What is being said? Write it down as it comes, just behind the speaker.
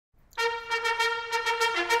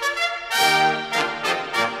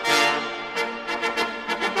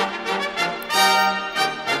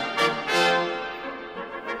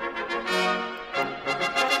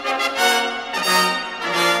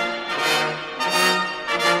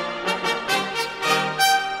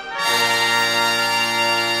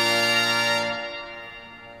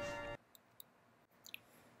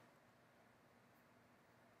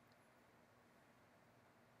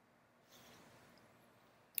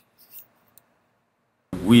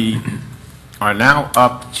we are now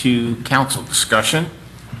up to council discussion.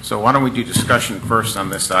 So why don't we do discussion first on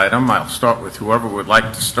this item? I'll start with whoever would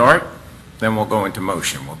like to start, then we'll go into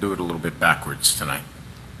motion. We'll do it a little bit backwards tonight.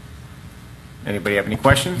 Anybody have any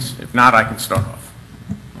questions? If not, I can start off.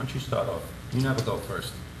 Why don't you start off? You never go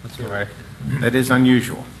first. That's all right. That is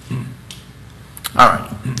unusual. All right.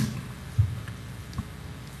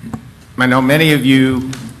 I know many of you,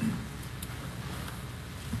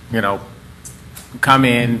 come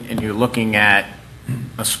in and you're looking at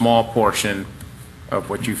a small portion of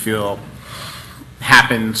what you feel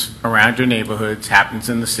happens around your neighborhoods, happens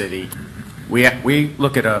in the city. We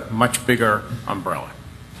look at a much bigger umbrella.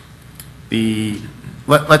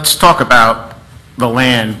 Let's talk about the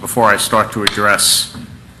land before I start to address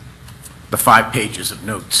the 5 pages of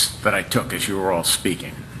notes that I took as you were all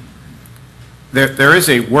speaking. There is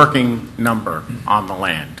a working number on the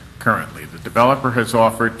land currently. The developer has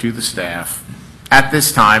offered to the staff at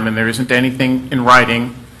this time, and there isn't anything in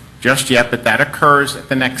writing just yet, but that occurs at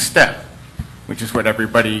the next step, which is what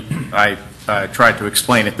everybody, I tried to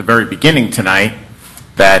explain at the very beginning tonight,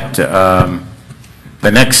 that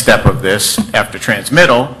the next step of this after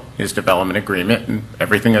transmittal is development agreement and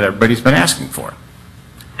everything that everybody's been asking for.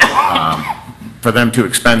 For them to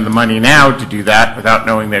expend the money now to do that without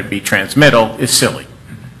knowing there'd be transmittal is silly.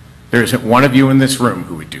 There isn't one of you in this room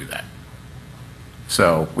who would do that.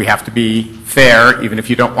 So we have to be fair, even if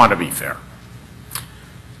you don't want to be fair.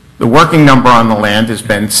 The working number on the land has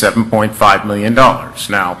been $7.5 million.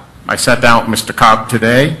 Now, I sat down with Mr. Cobb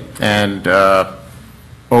today, and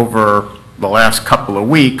over the last couple of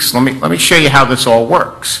weeks, let me show you how this all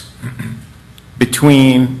works.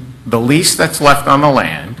 Between the lease that's left on the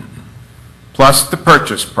land, plus the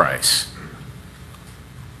purchase price,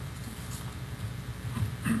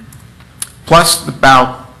 plus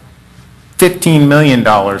about $15 million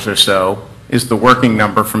or so is the working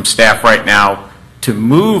number from staff right now to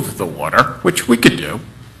move the water, which we could do.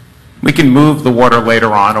 We can move the water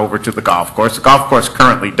later on over to the golf course. The golf course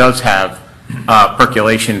currently does have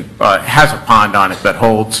percolation, has a pond on it that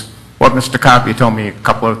holds, what, Mr. Cobb, you told me a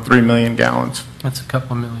couple of 3 million gallons? That's a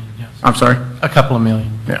couple of million, yes. I'm sorry? A couple of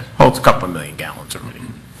million. Yeah, holds a couple of million gallons already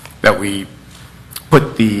that we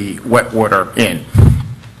put the wet water in.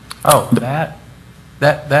 Oh, that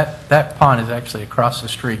pond is actually across the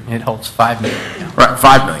street, and it holds 5 million gallons. Right,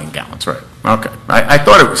 5 million gallons, right. Okay. I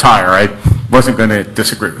thought it was higher. I wasn't going to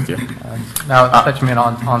disagree with you. Now, touch me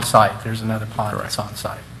on site. There's another pond that's on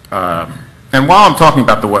site. And while I'm talking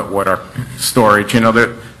about the wet water storage,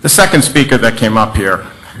 the second speaker that came up here,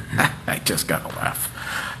 I just got to laugh.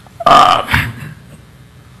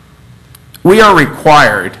 We are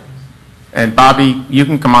required, and Bobby, you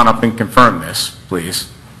can come on up and confirm this,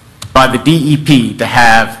 please, by the DEP to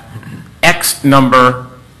have X number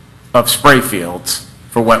of spray fields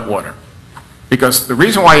for wet water. Because the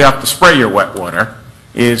reason why you have to spray your wet water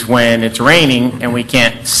is when it's raining and we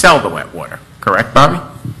can't sell the wet water. Correct, Bobby?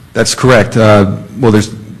 That's correct. Well,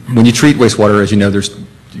 when you treat wastewater, as you know,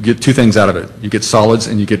 you get 2 things out of it. You get solids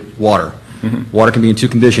and you get water. Mm-hmm. Water can be in 2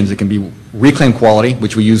 conditions. It can be reclaimed quality,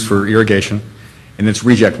 which we use for irrigation, and it's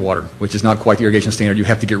reject water, which is not quite the irrigation standard. You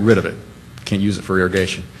have to get rid of it. You can't use it for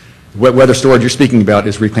irrigation. Wet weather storage you're speaking about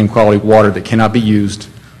is reclaimed quality water that cannot be used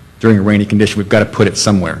during a rainy condition. We've got to put it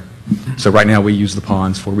somewhere. So right now we use the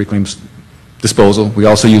ponds for reclaimed disposal. We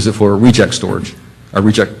also use it for reject storage, or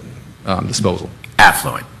reject disposal.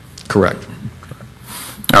 Affluent. Correct.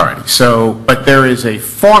 All right. So, but there is a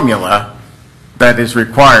formula that is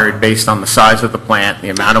required based on the size of the plant, the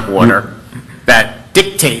amount of water, that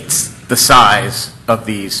dictates the size of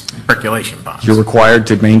these percolation ponds. You're required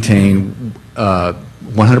to maintain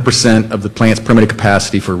 100% of the plant's permitted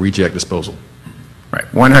capacity for reject disposal. Right,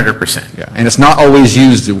 100%. Yeah, and it's not always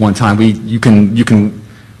used at one time. We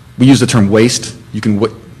use the term waste. You can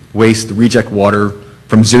waste the reject water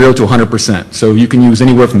from 0 to 100%. So you can use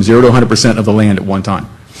anywhere from 0 to 100% of the land at one time.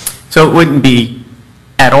 So it wouldn't be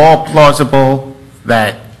at all plausible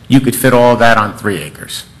that you could fit all of that on 3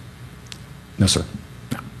 acres? No, sir.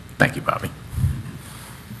 No. Thank you, Bobby.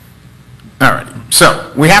 All righty.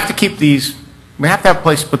 So we have to keep these, we have to have a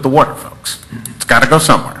place to put the water, folks. It's got to go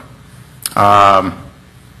somewhere.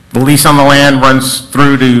 The lease on the land runs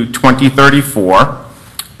through to 2034.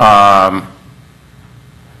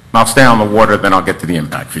 I'll stay on the water, then I'll get to the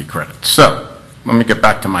impact fee credits. So let me get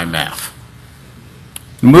back to my math.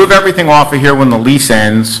 Move everything off of here when the lease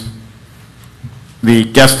ends. The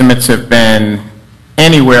guesstimates have been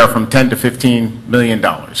anywhere from $10 to $15 million.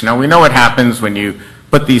 Now we know what happens when you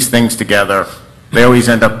put these things together. They always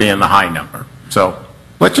end up being the high number. So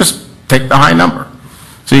let's just take the high number.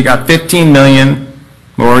 So you got 15 million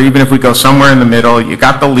or even if we go somewhere in the middle, you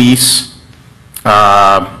got the lease,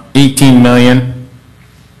 18 million.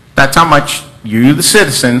 That's how much you, the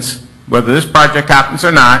citizens, whether this project happens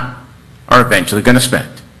or not, are eventually going to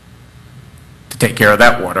spend to take care of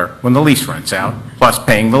that water when the lease runs out, plus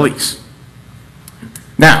paying the lease.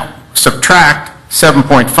 Now, subtract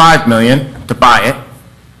 7.5 million to buy it,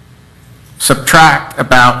 subtract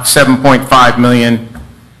about 7.5 million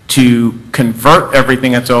to convert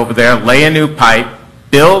everything that's over there, lay a new pipe,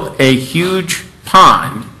 build a huge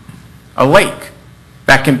pond, a lake,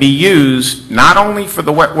 that can be used not only for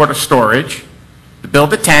the wet water storage, to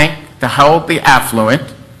build a tank to hold the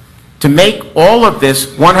affluent, to make all of this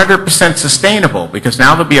 100% sustainable, because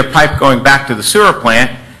now there'll be a pipe going back to the sewer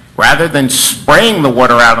plant. Rather than spraying the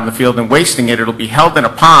water out on the field and wasting it, it'll be held in a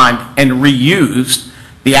pond and reused.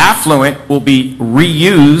 The affluent will be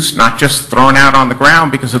reused, not just thrown out on the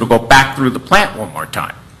ground, because it'll go back through the plant one more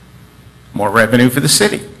time. More revenue for the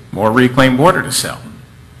city, more reclaimed water to sell.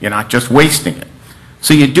 You're not just wasting it.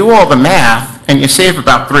 So you do all the math, and you save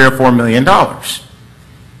about $3 or $4 million.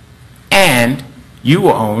 And you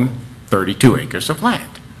own 32 acres of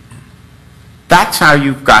land. That's how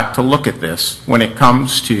you've got to look at this when it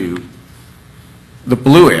comes to the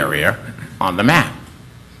blue area on the map.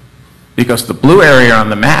 Because the blue area on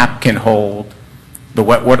the map can hold the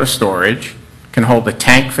wet water storage, can hold a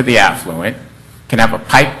tank for the affluent, can have a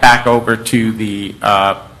pipe back over to the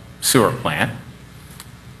sewer plant,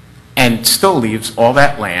 and still leaves all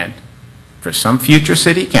that land for some future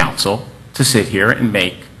city council to sit here and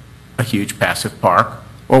make a huge passive park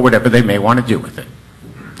or whatever they may want to do with it.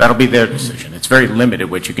 That'll be their decision. It's very limited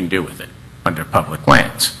what you can do with it under public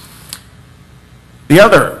lands. The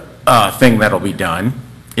other thing that'll be done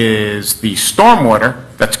is the stormwater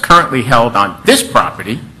that's currently held on this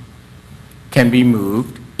property can be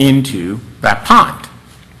moved into that pond,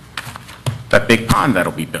 that big pond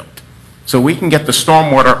that'll be built. So we can get the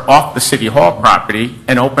stormwater off the City Hall property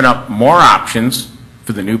and open up more options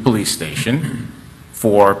for the new police station,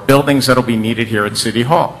 for buildings that'll be needed here at City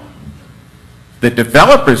Hall. The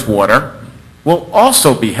developer's water will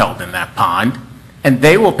also be held in that pond, and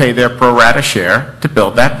they will pay their pro rata share to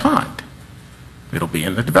build that pond. It'll be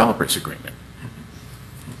in the developer's agreement.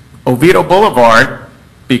 Oviedo Boulevard,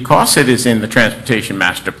 because it is in the Transportation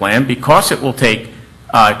Master Plan, because it will take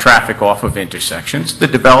traffic off of intersections, the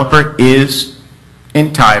developer is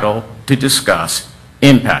entitled to discuss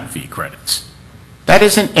impact fee credits. That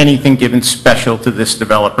isn't anything given special to this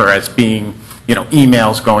developer as being,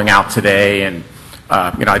 emails going out today, and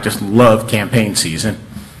I just love campaign season.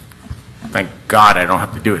 Thank God I don't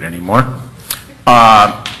have to do it anymore.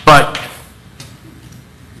 But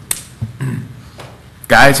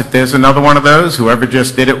guys, if there's another one of those, whoever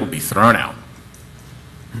just did it will be thrown out.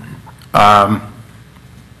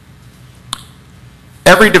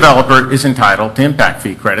 Every developer is entitled to impact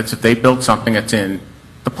fee credits if they build something that's in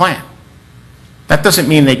the plan. That doesn't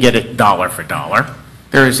mean they get it dollar for dollar.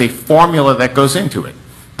 There is a formula that goes into it.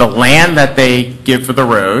 The land that they give for the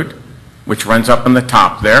road, which runs up on the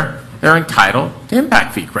top there, they're entitled to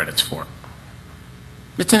impact fee credits for.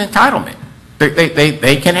 It's an entitlement.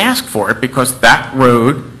 They can ask for it because that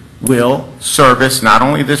road will service not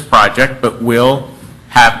only this project, but will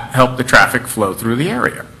help the traffic flow through the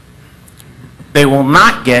area. They will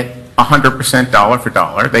not get 100% dollar for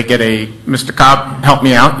dollar. They get Mr. Cobb, help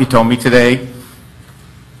me out, you told me today,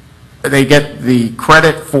 they get the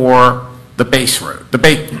credit for the base road, the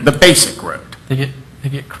basic road. They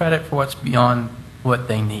get credit for what's beyond what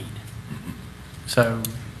they need. So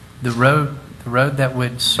the road that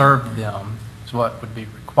would serve them is what would be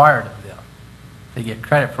required of them. They get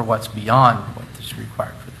credit for what's beyond what is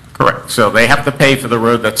required for them. Correct. So they have to pay for the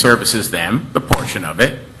road that services them, the portion of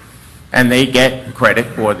it, and they get credit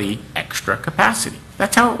for the extra capacity.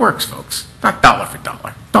 That's how it works, folks. Not dollar for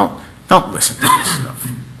dollar. Don't listen to this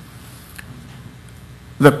stuff.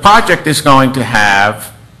 The project is going to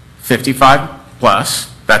have 55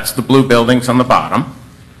 plus. That's the blue buildings on the bottom.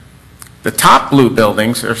 The top blue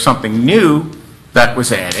buildings are something new that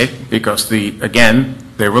was added because, again,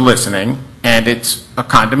 they were listening, and it's a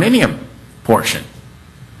condominium portion.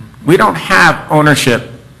 We don't have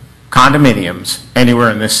ownership condominiums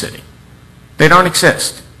anywhere in this city. They don't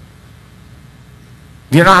exist.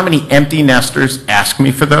 Do you know how many empty nesters ask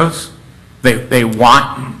me for those? They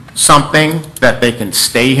want something that they can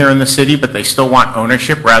stay here in the city, but they still want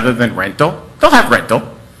ownership rather than rental. They'll have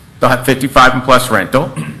rental. They'll have 55 and plus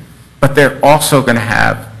rental, but they're also going to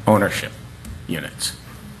have ownership units.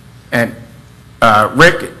 And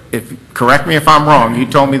Rick, correct me if I'm wrong, you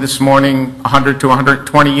told me this morning 100 to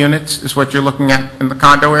 120 units is what you're looking at in the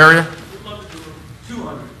condo area? We'd love to do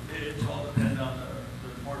 200. It's all dependent on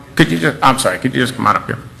the Could you just, I'm sorry, could you just come on up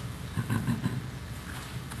here?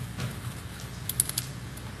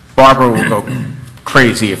 Barbara will go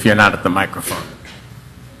crazy if you're not at the microphone.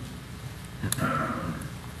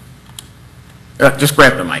 Just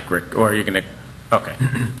grab the mic, Rick, or you're going to, okay.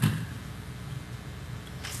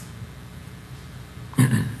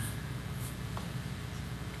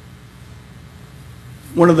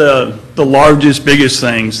 One of the largest, biggest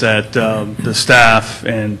things that the staff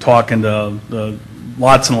and talking to the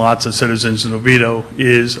lots and lots of citizens in Oviedo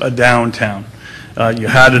is a downtown. You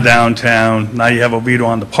had a downtown, now you have Oviedo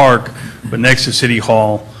on the park, but next to City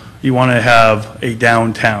Hall, you want to have a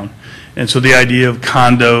downtown. And so the idea of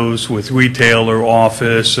condos with retail or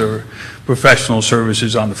office or professional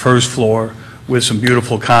services on the first floor with some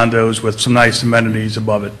beautiful condos with some nice amenities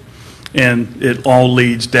above it. And it all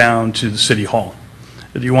leads down to the City Hall.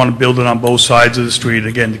 You want to build it on both sides of the street,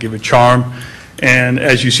 again, to give it charm. And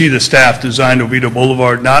as you see, the staff designed Oviedo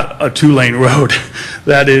Boulevard, not a two-lane road.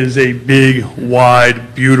 That is a big,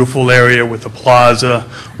 wide, beautiful area with a plaza,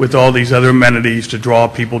 with all these other amenities to draw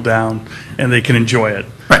people down, and they can enjoy it.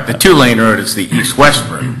 Right, the two-lane road is the east-west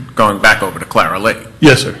road, going back over to Clara Lake.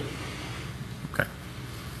 Yes, sir. Okay.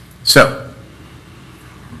 So,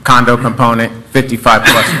 condo component,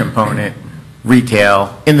 55-plus component,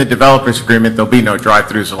 retail. In the developer's agreement, there'll be no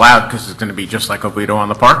drive-throughs allowed because it's going to be just like Oviedo on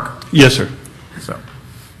the park? Yes, sir. So,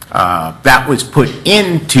 that was put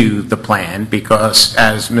into the plan because,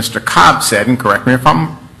 as Mr. Cobb said, and correct me if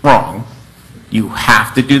I'm wrong, you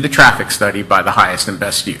have to do the traffic study by the highest and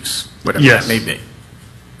best use, whatever Yes. that may be.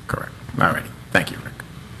 Correct. All righty. Thank you, Rick.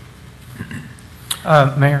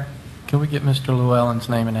 Mayor, can we get Mr. Llewellyn's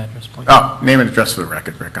name and address, please? Oh, name and address for the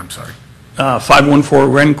record, Rick. I'm sorry.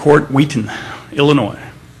 514 Wren Court, Wheaton, Illinois.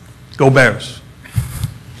 Go Bears.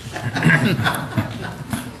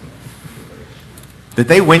 Did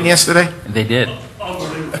they win yesterday? They did.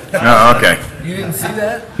 Oh, okay. You didn't see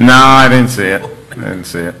that? No, I didn't see it. I didn't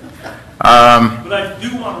see it. But I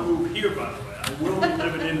do want to move here, by the way. I will be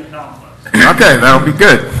living in the complex. Okay, that'll be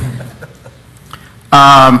good.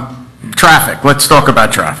 Traffic. Let's talk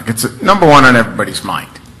about traffic. It's number one on everybody's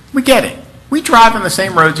mind. We get it. We drive on the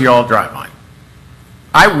same roads you all drive on.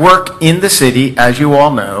 I work in the city, as you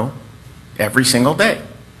all know, every single day.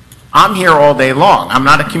 I'm here all day long. I'm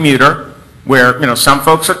not a commuter where, you know, some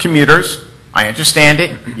folks are commuters. I understand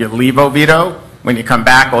it. You leave Oviedo. When you come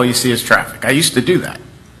back, all you see is traffic. I used to do that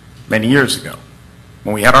many years ago.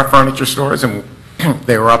 When we had our furniture stores and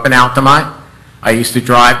they were up in Altamont, I used to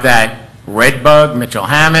drive that Redbug, Mitchell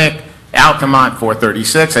Hammock, Altamont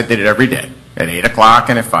 436. I did it every day. At 8 o'clock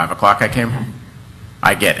and at 5 o'clock I came home.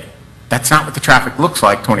 I get it. That's not what the traffic looks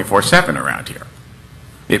like 24/7 around here.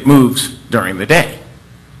 It moves during the day.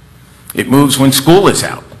 It moves when school is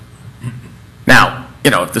out. Now,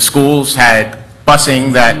 you know, if the schools had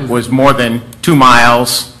busing that was more than 2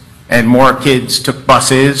 miles and more kids took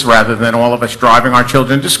buses rather than all of us driving our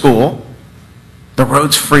children to school, the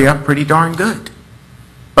roads free up pretty darn good.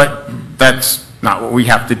 But that's not what we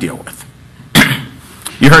have to deal with.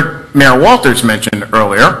 You heard Mayor Walters mention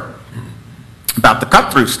earlier about the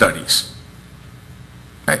cut-through studies.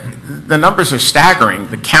 The numbers are staggering,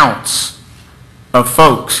 the counts of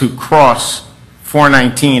folks who cross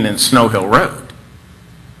 419 and Snow Hill Road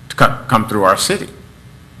to come through our city.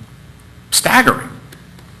 Staggering.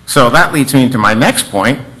 So that leads me into my next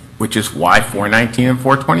point, which is why 419 and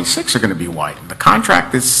 426 are going to be widened. The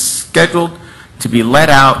contract is scheduled to be let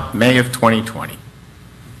out May of 2020.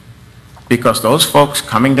 Because those folks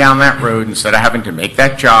coming down that road, instead of having to make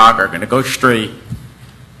that jog, are going to go straight,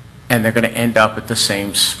 and they're going to end up at the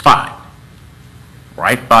same spot,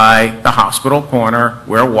 right by the hospital corner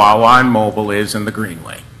where Wawa and Mobile is in the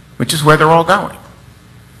Greenway, which is where they're all going.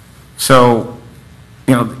 So,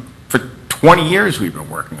 you know, for 20 years we've been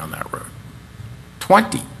working on that road.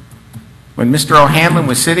 20. When Mr. O'Hanlon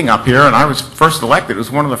was sitting up here and I was first elected, it was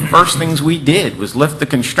one of the first things we did was lift the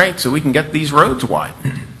constraints so we can get these roads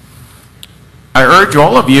widened. I urge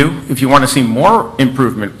all of you, if you want to see more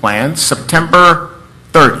improvement plans, September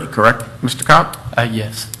 30, correct, Mr. Cobb?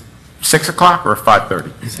 Yes. 6 o'clock or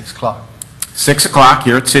 5:30? 6 o'clock. 6 o'clock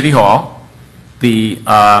here at City Hall. The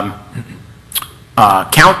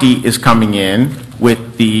county is coming in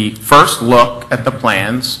with the first look at the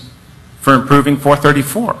plans for improving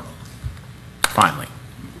 434, finally.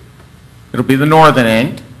 It'll be the northern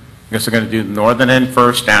end. I guess they're going to do the northern end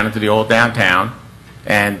first down into the old downtown,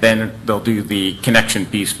 and then they'll do the connection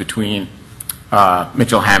piece between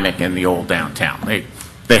Mitchell Hammock and the old downtown.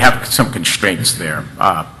 They have some constraints there.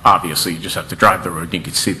 Obviously, you just have to drive the road and you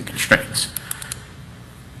can see the constraints.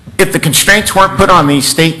 If the constraints weren't put on these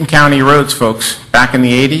state and county roads, folks, back in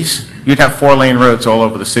the 80s, you'd have 4-lane roads all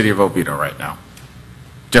over the city of Oviedo right now.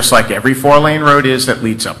 Just like every 4-lane road is that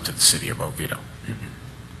leads up to the city of Oviedo.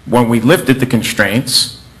 When we lifted the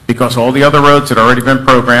constraints, because all the other roads had already been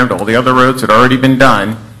programmed, all the other roads had already been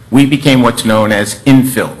done, we became what's known as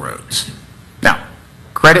infill roads. Now,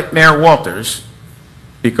 credit Mayor Walters,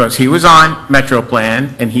 because he was on Metro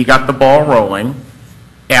Plan and he got the ball rolling.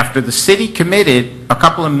 After the city committed a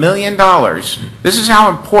couple of $1 million, this is how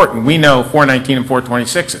important we know 419 and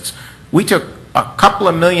 426 is. We took a couple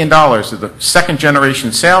of $1 million of the second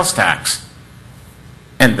generation sales tax,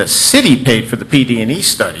 and the city paid for the PD&E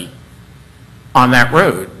study on that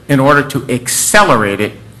road in order to accelerate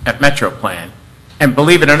it at Metro Plan. And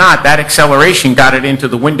believe it or not, that acceleration got it into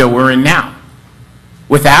the window we're in now.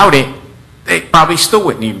 Without it, they probably still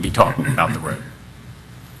wouldn't even be talking about the road.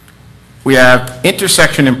 We have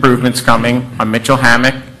intersection improvements coming on Mitchell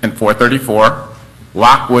Hammock and 434,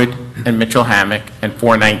 Lockwood and Mitchell Hammock, and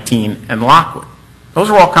 419 and Lockwood.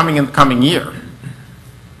 Those are all coming in the coming year.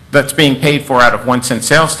 That's being paid for out of 1-cent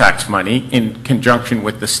sales tax money in conjunction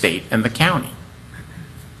with the state and the county.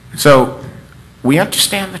 So we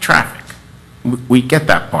understand the traffic. We get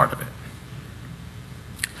that part of it.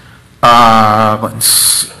 Let's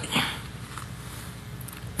see.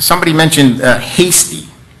 Somebody mentioned hasty.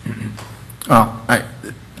 Well,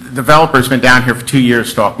 the developer's been down here for 2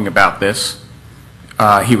 years talking about this.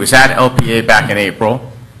 He was at LPA back in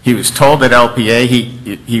April. He was told at LPA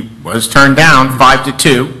he was turned down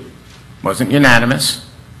 5-2. Wasn't unanimous.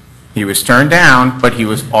 He was turned down, but he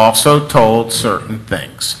was also told certain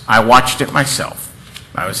things. I watched it myself.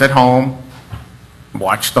 I was at home,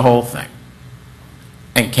 watched the whole thing,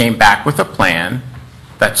 and came back with a plan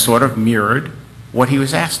that sort of mirrored what he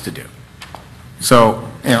was asked to do. So,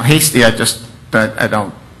 you know, hasty, I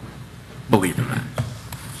don't believe in that.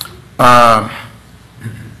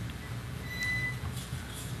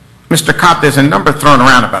 Mr. Kopp, there's a number thrown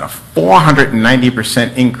around about a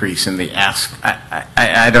 490% increase in the ask.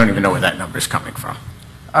 I don't even know where that number is coming from.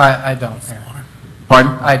 I don't, Mayor.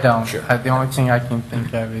 Pardon? I don't. Sure. The only thing I can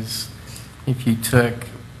think of is if you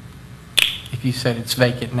said it's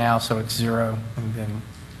vacant now, so it's 0, and then,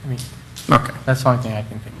 I mean, Okay. that's the only thing I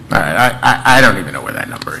can think of. All right. I don't even know where that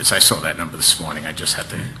number is. I saw that number this morning. I just had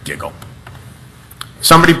to giggle.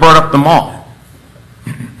 Somebody brought up the mall.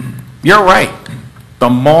 You're right. The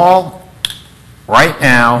mall right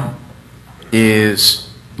now is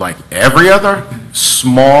like every other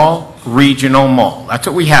small regional mall. That's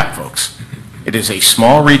what we have, folks. It is a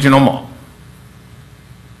small regional mall.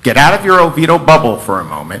 Get out of your Oviedo bubble for a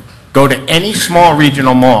moment. Go to any small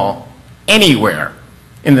regional mall anywhere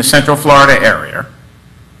in the Central Florida area,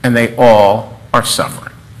 and they all are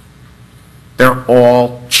suffering. They're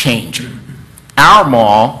all changing. Our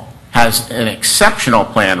mall has an exceptional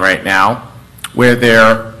plan right now where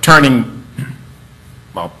they're turning,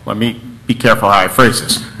 well, let me be careful how I phrase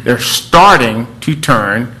this. They're starting to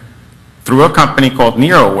turn, through a company called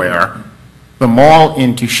NeroWare, the mall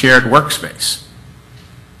into shared workspace.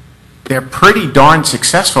 They're pretty darn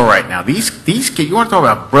successful right now. These kids, you want to talk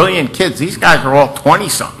about brilliant kids, these guys are all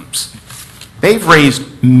 20-somethings. They've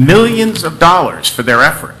raised millions of dollars for their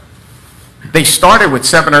effort. They started with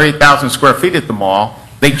 7,000 or 8,000 square feet at the mall.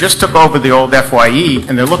 They just took over the old FYE,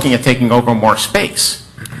 and they're looking at taking over more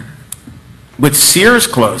space. With Sears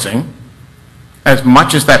closing, as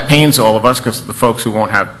much as that pains all of us because of the folks who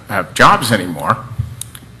won't have jobs anymore,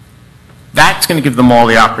 that's going to give them all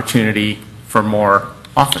the opportunity for more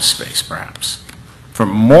office space, perhaps, for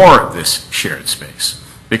more of this shared space.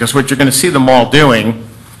 Because what you're going to see the mall doing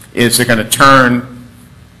is they're going to turn,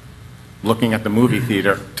 looking at the movie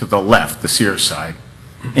theater to the left, the Sears side,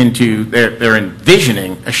 into, they're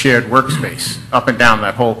envisioning a shared workspace up and down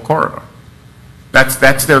that whole corridor.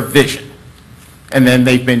 That's their vision. And then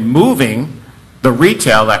they've been moving the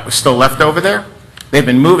retail that was still left over there, they've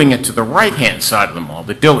been moving it to the right-hand side of the mall,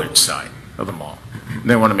 the Dillard side of the mall.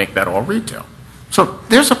 They want to make that all retail. So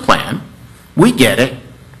there's a plan. We get it.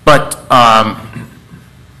 But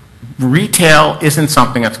retail isn't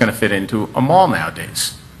something that's going to fit into a mall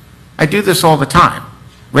nowadays. I do this all the time.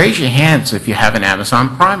 Raise your hands if you have an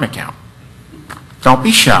Amazon Prime account. Don't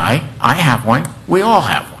be shy. I have one. We all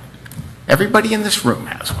have one. Everybody in this room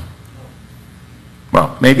has one.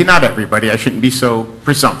 Well, maybe not everybody. I shouldn't be so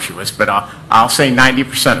presumptuous, but I'll say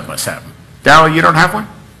 90% of us have them. Darryl, you don't have one?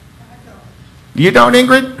 You don't,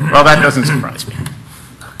 Ingrid? Well, that doesn't surprise me.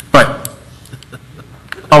 But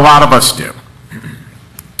a lot of us do.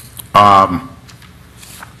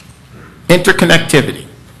 Interconnectivity.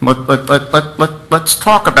 Let's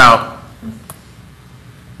talk about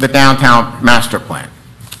the downtown master plan.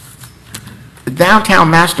 The downtown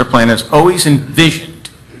master plan has always envisioned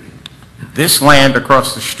this land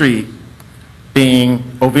across the street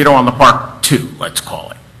being Oviedo on the Park 2, let's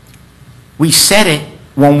call it. We said it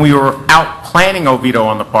when we were out planning Oviedo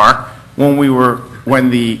on the Park, when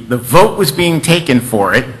the vote was being taken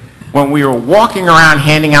for it, when we were walking around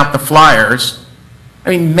handing out the flyers.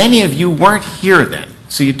 I mean, many of you weren't here then,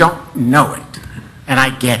 so you don't know it, and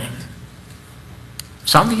I get it.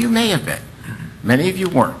 Some of you may have been. Many of you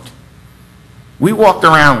weren't. We walked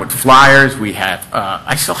around with flyers.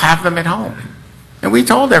 I still have them at home. And we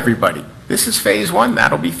told everybody, this is phase 1,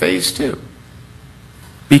 that'll be phase 2.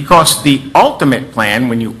 Because the ultimate plan,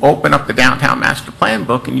 when you open up the downtown master plan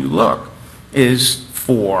book and you look, is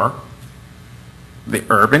for the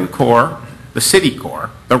urban core, the city core,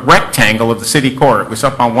 the rectangle of the city core, it was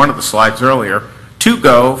up on one of the slides earlier, to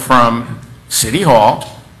go from City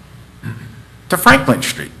Hall to Franklin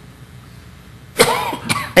Street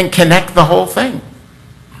and connect the whole thing.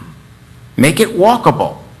 Make it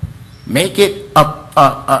walkable. Make it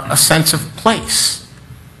a sense of place.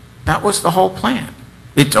 That was the whole plan.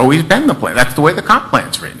 It's always been the plan. That's the way the comp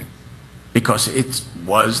plan's written. Because it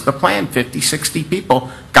was the plan. 50, 60 people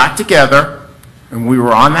got together, and we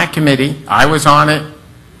were on that committee. I was on it.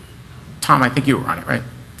 Tom, I think you were on it, right?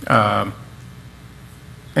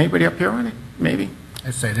 Anybody up here on it? Maybe?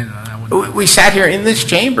 I say didn't. We sat here in this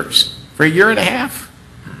chambers for a year and a half,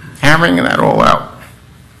 hammering that all out.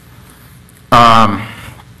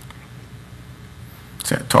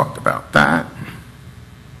 So I talked about that.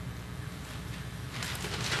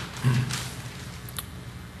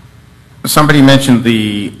 Somebody mentioned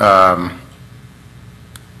the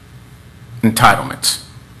entitlements.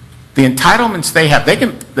 The entitlements they have, they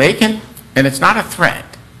can, and it's not a threat.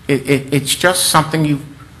 It's just something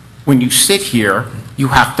when you sit here, you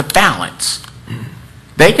have to balance.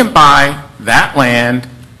 They can buy that land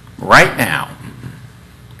right now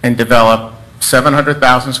and develop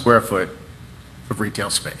 700,000 square foot of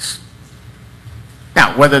retail space.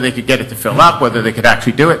 Now, whether they could get it to fill up, whether they could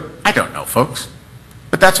actually do it, I don't know, folks.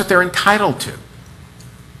 But that's what they're entitled to,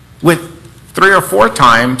 with 3 or 4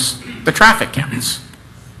 times the traffic counts.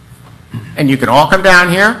 And you can all come down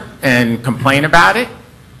here and complain about it,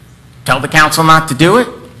 tell the council not to do it.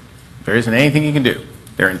 There isn't anything you can do.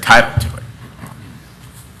 They're entitled to it.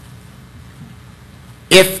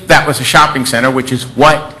 If that was a shopping center, which is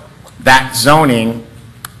what that zoning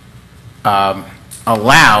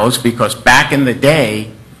allows, because back in the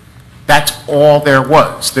day, that's all there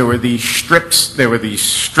was. There were these strips, there were these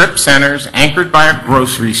strip centers anchored by a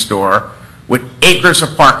grocery store with acres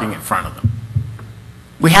of parking in front of them.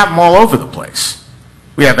 We have them all over the place.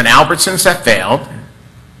 We have an Albertsons that failed.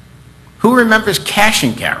 Who remembers cash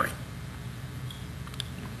and carry?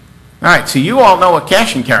 All right, so you all know what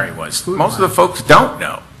cash and carry was. Most of the folks don't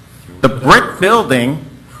know. The brick building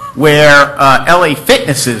where LA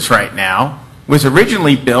Fitness is right now was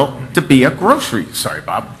originally built to be a grocery, sorry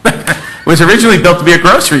Bob, was originally built to be a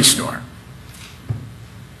grocery store.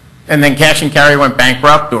 And then cash and carry went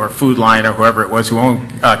bankrupt, or Food Line, or whoever it was who owned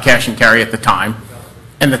cash and carry at the time.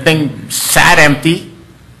 And the thing sat empty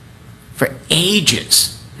for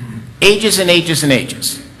ages, ages and ages and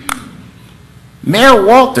ages. Mayor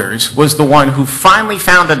Walters was the one who finally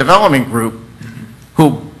found a development group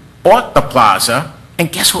who bought the plaza,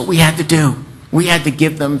 and guess what we had to do? We had to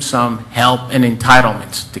give them some help and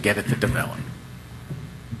entitlements to get it to develop.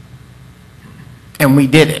 And we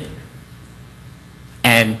did it.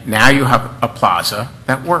 And now you have a plaza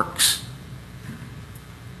that works.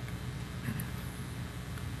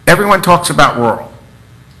 Everyone talks about rural.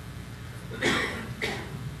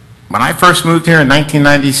 When I first moved here in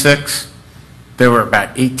 1996, there were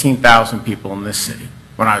about 18,000 people in this city.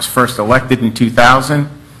 When I was first elected in 2000,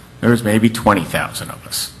 there was maybe 20,000 of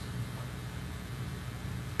us.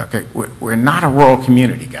 Okay, we're not a rural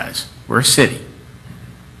community, guys. We're a city.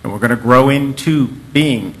 And we're going to grow into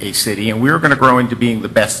being a city, and we're going to grow into being the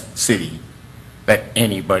best city that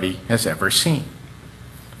anybody has ever seen.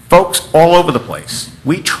 Folks all over the place.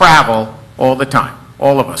 We travel all the time,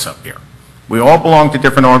 all of us up here. We all belong to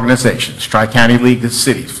different organizations, Tri-County League of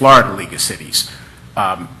Cities, Florida League of Cities.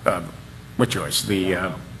 What's yours?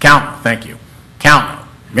 The CalNO, thank you. CalNO,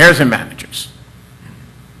 mayors and managers.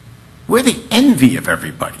 We're the envy of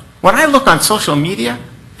everybody. When I look on social media,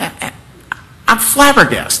 I'm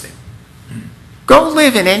flabbergasted. Go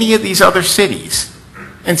live in any of these other cities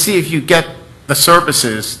and see if you get the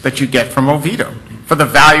services that you get from Oviedo for the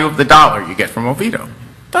value of the dollar you get from Oviedo.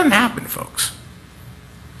 Doesn't happen, folks.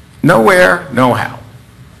 Nowhere, no how.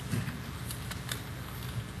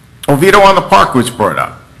 Oviedo on the Park was brought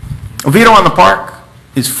up. Oviedo on the Park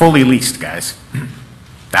is fully leased, guys.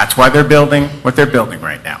 That's why they're building what they're building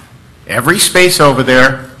right now. Every space over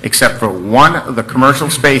there, except for one of the commercial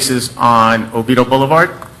spaces on Oviedo Boulevard,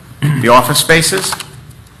 the office spaces,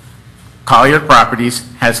 Collier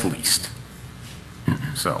Properties has leased.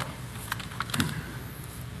 So,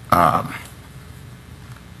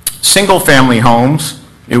 single-family homes,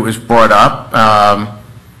 it was brought up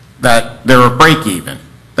that they're a break-even.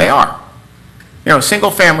 They are. You know,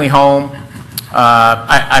 single-family home,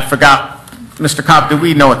 I forgot, Mr. Cobb, do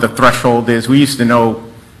we know what the threshold is? We used to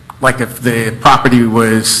know, like, if the property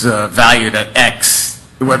was valued at X,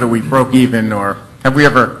 whether we broke even, or have we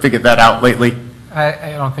ever figured that out lately?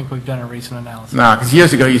 I don't think we've done a recent analysis. No, because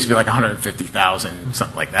years ago it used to be like 150,000,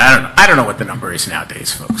 something like that. I don't know what the number is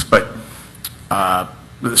nowadays, folks. But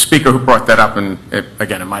the speaker who brought that up, and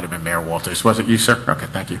again, it might have been Mayor Walters. Was it you, sir? Okay,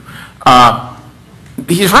 thank you.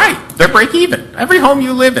 He's right. They're break even. Every home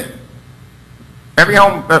you live in, every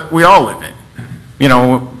home that we all live in, you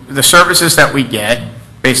know, the services that we get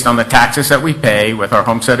based on the taxes that we pay with our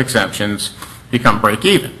homestead exemptions become break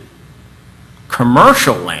even.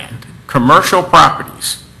 Commercial land, commercial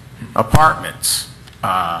properties, apartments,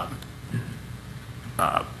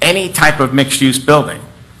 any type of mixed-use building,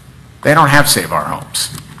 they don't have Save Our Homes.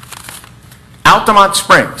 Altamont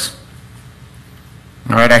Springs.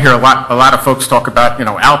 All right, I hear a lot of folks talk about, you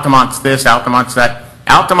know, Altamont's this, Altamont's that.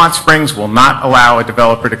 Altamont Springs will not allow a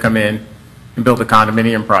developer to come in and build a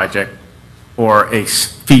condominium project or a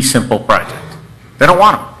fee simple project. They don't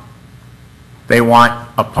want them. They want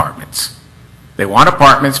apartments. They want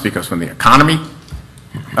apartments because when the economy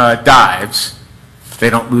dives, they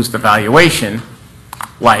don't lose the valuation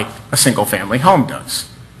like a single-family home does.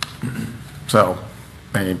 So,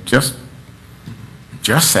 I mean, just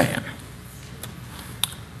saying.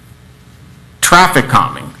 Traffic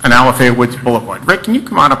calming on Alafaya Woods Boulevard. Rick, can you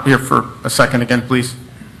come on up here for a second again, please?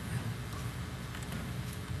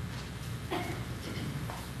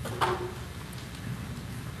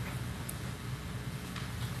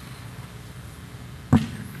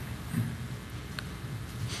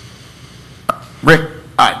 Rick,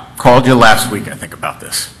 I called you last week, I think, about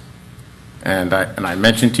this. And I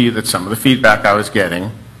mentioned to you that some of the feedback I was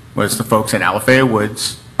getting was the folks in Alafaya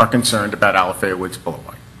Woods are concerned about Alafaya Woods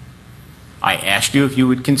Boulevard. I asked you if you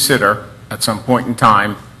would consider, at some point in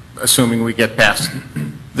time, assuming we get past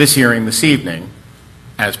this hearing this evening,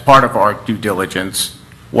 as part of our due diligence,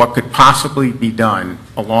 what could possibly be done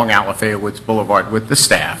along Alafaya Woods Boulevard with the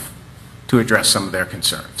staff to address some of their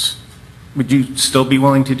concerns. Would you still be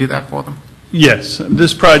willing to do that for them? Yes,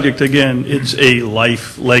 this project, again, it's a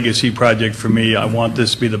life legacy project for me. I want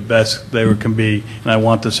this to be the best there can be, and I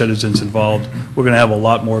want the citizens involved. We're going to have a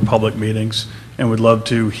lot more public meetings, and would love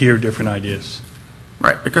to hear different ideas.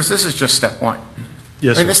 Right, because this is just step one.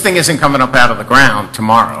 Yes, I mean, sir. this thing isn't coming up out of the ground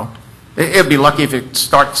tomorrow. It'd be lucky if it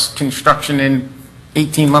starts construction in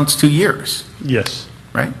 18 months, 2 years, Yes.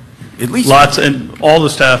 right? At least. Lots, and all the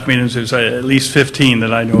staff meetings, there's at least 15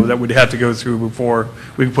 that I know that would have to go through before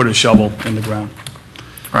we can put a shovel in the ground.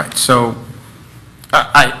 Right, so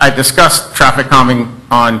I discussed traffic calming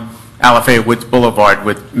on Alafaya Woods Boulevard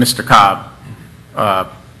with Mr. Cobb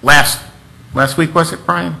last week, was it,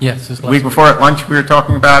 Brian? Yes, this The week before at lunch, we were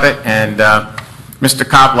talking about it, and Mr.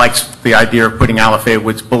 Cobb likes the idea of putting Alafaya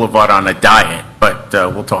Woods Boulevard on a diet, but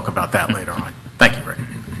we'll talk about that later on. Thank you, Rick.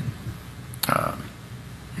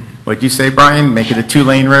 What'd you say, Brian? Make it a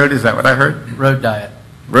 2-lane road? Is that what I heard? Road diet.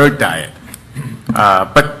 Road diet.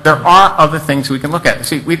 But there are other things we can look at.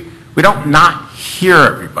 See, we don't not hear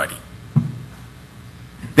everybody.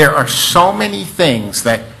 There are so many things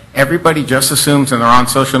that everybody just assumes, and they're on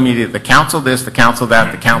social media, the council this, the council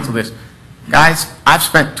that, the council this. Guys, I've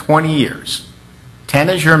spent 20 years, 10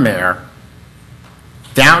 as your mayor,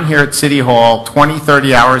 down here at City Hall 20,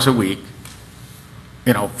 30 hours a week,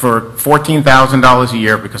 you know, for $14,000 a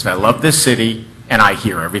year because I love this city and I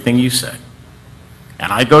hear everything you say.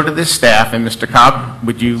 And I go to this staff, and Mr. Cobb,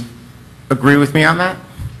 would you agree with me on that?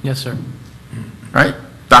 Yes, sir. Right?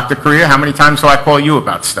 Dr. Correa, how many times do I call you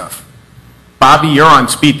about stuff? Bobby, you're on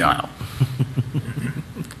speed dial.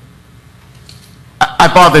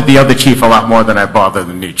 I bothered the other chief a lot more than I bother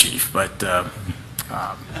the new chief, but,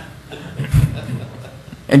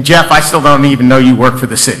 and Jeff, I still don't even know you work for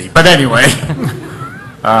the city, but anyway,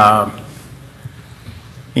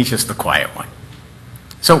 he's just the quiet one.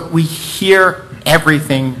 So we hear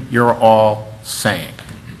everything you're all saying.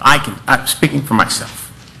 I'm speaking for myself.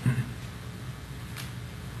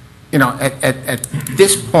 You know, at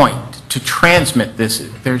this point, to transmit this,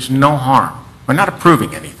 there's no harm. We're not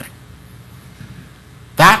approving anything.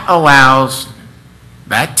 That allows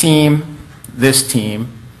that team, this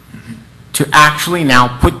team, to actually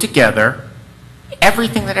now put together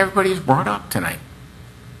everything that everybody has brought up tonight.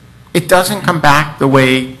 It doesn't come back the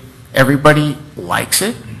way everybody likes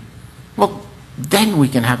it, well, then we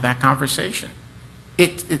can have that conversation.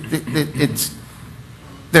 There's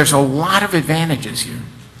a lot of advantages here,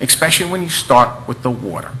 especially when you start with the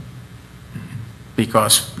water.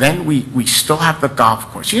 Because then we still have the golf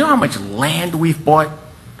course. You know how much land we've bought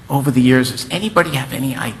over the years? Does anybody have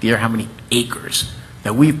any idea how many acres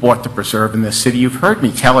that we've bought to preserve in this city? You've heard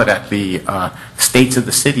me tell it at the states of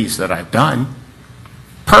the cities that I've done.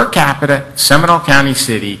 Per capita, Seminole County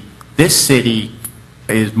City, this city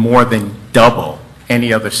is more than double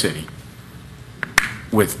any other city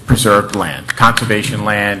with preserved land, conservation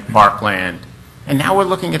land, parkland, and now we're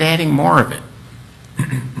looking at adding more of it.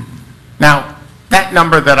 Now, that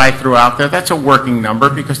number that I threw out there, that's a working number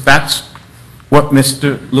because that's what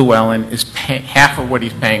Mr. Llewellyn is paying, half of what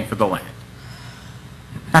he's paying for the land.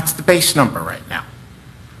 That's the base number right now.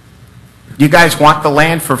 You guys want the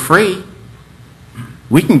land for free?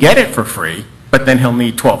 We can get it for free, but then he'll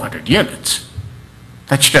need 1,200 units.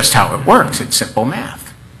 That's just how it works. It's simple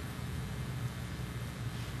math.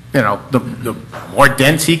 You know, the more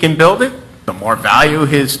dense he can build it, the more value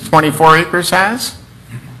his 24 acres has,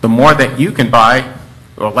 the more that you can buy,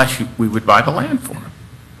 or less we would buy the land for.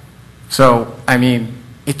 So, I mean,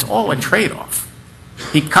 it's all a trade-off.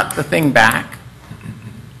 He cut the thing back,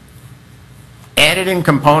 added in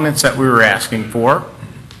components that we were asking for,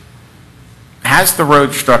 has the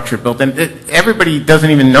road structure built, and everybody doesn't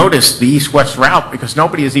even notice the east-west route because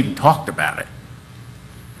nobody has even talked about it.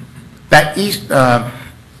 That east,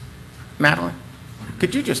 Madeline,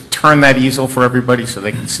 could you just turn that easel for everybody so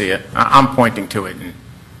they can see it? I'm pointing to it, and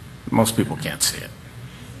most people can't see it.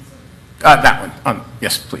 That one.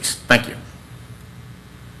 Yes, please. Thank you.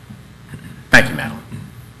 Thank you, Madeline.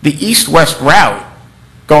 The east-west route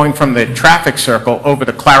going from the traffic circle over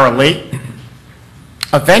to Clara Lake,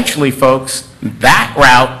 eventually, folks, that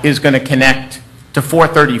route is going to connect to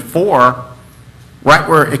 434 right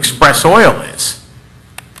where Express Oil is.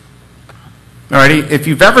 Alrighty, if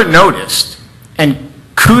you've ever noticed, and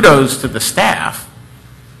kudos to the staff,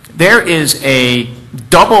 there is a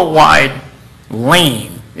double-wide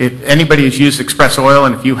lane. If anybody has used Express Oil,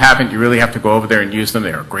 and if you haven't, you really have to go over there and use them.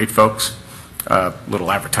 They are great folks.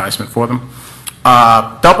 Little advertisement for them.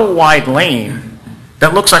 Double-wide lane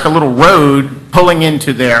that looks like a little road pulling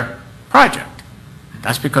into their project.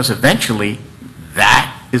 That's because eventually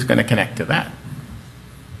that is going to connect to that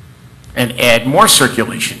and add more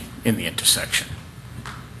circulation in the intersection.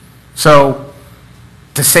 So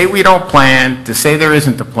to say we don't plan, to say there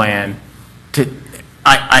isn't a plan,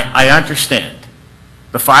 I understand.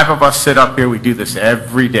 The five of us sit up here, we do this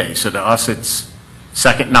every day. So to us it's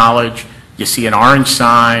second knowledge. You see an orange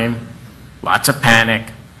sign, lots of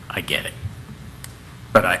panic, I get it.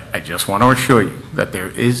 But I just want to assure you that there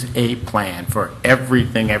is a plan for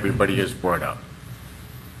everything everybody has brought up.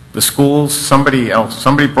 The schools, somebody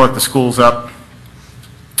brought the schools up.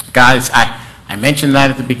 Guys, I mentioned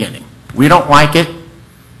that at the beginning. We don't like it.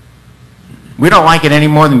 We don't like it any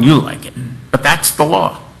more than you like it. But that's the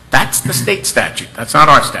law. That's the state statute. That's not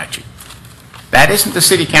our statute. That isn't the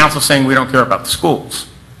city council saying we don't care about the schools.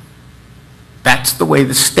 That's the way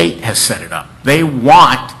the state has set it up. They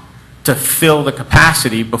want to fill the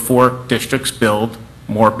capacity before districts build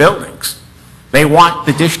more buildings. They want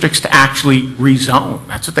the districts to actually rezone.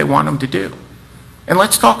 That's what they want them to do. And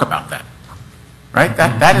let's talk about that, right?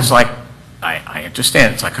 That is like, I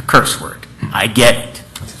understand, it's like a curse word. I get it.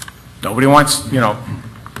 Nobody wants, you know,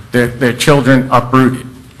 their children uprooted.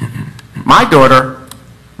 My daughter,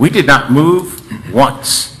 we did not move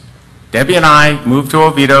once. Debbie and I moved to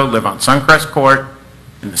Oviedo, live on Suncrest Court,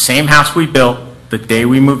 in the same house we built the day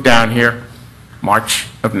we moved down here, March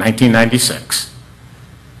of 1996.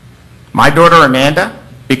 My daughter Amanda,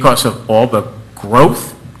 because of all the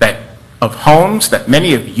growth of homes that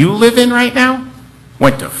many of you live in right now,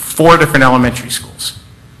 went to 4 different elementary schools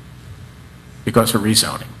because of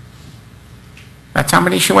rezoning. That's how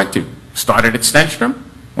many she went to. Started at Stenstrom,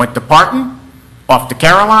 went to Parton, off to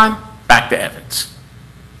Caroline, back to Evans,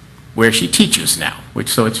 where she teaches now,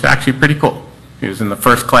 so it's actually pretty cool. She was in the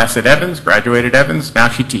first class at Evans, graduated Evans, now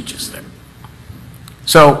she teaches there.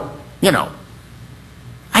 So, you know,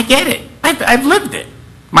 I get it. I've lived it.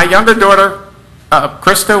 My younger daughter,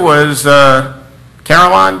 Krista, was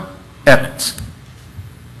Caroline Evans.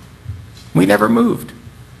 We never moved.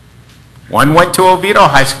 One went to Oviedo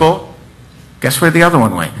High School. Guess where the other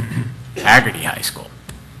one went? Haggerty High School.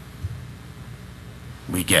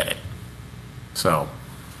 We get it. So,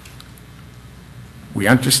 we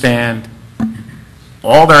understand.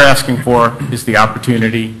 All they're asking for is the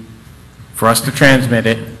opportunity for us to transmit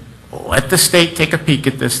it let the state take a peek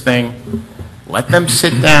at this thing, let them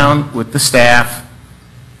sit down with the staff,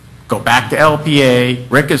 go back to LPA.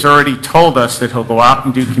 Rick has already told us that he'll go out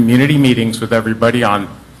and do community meetings with everybody on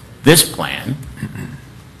this plan,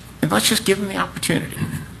 and let's just give them the opportunity.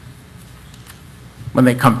 When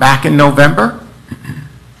they come back in November,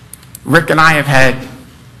 Rick and I have had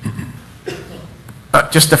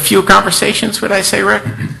just a few conversations, would I say, Rick,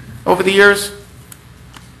 over the years?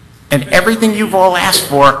 And everything you've all asked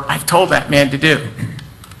for, I've told that man to do.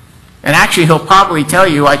 And actually, he'll probably tell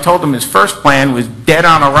you, I told him his first plan was dead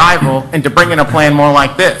on arrival and to bring in a plan more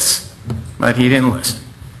like this. But he didn't listen.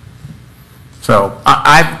 So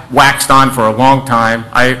I've waxed on for a long time.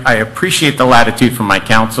 I appreciate the latitude from my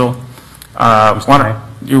council.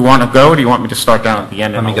 You want to go, or do you want me to start down at the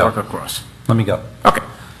end and I'll work across? Let me go. Okay.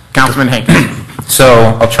 Councilman Hankins. So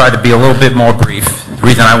I'll try to be a little bit more brief. The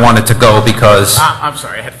reason I wanted to go because, I'm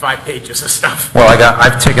sorry, I had 5 pages of stuff. well,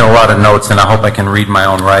 I've taken a lot of notes and I hope I can read my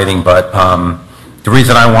own writing, but the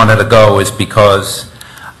reason I wanted to go is because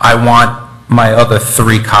I want my other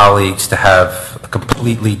 3 colleagues to have a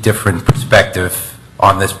completely different perspective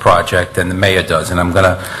on this project than the mayor does, and I'm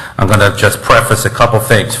gonna just preface a couple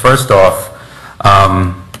things. First off,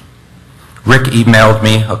 Rick emailed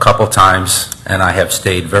me a couple times, and I have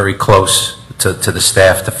stayed very close to the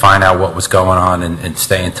staff to find out what was going on and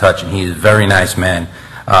stay in touch, and he's a very nice man.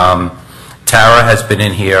 Tara has been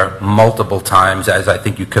in here multiple times. As I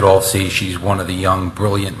think you could all see, she's one of the young,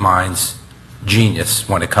 brilliant minds, genius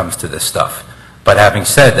when it comes to this stuff. But having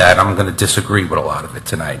said that, I'm going to disagree with a lot of it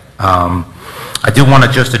tonight. I do want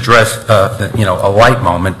to just address, a light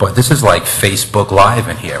moment, but this is like Facebook Live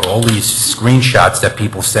in here. All these screenshots that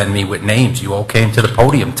people send me with names. You all came to the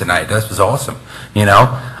podium tonight. This was awesome.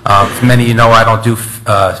 As many of you know, I don't do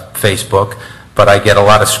Facebook, but I get a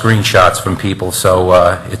lot of screenshots from people, so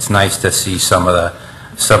it's nice to see some of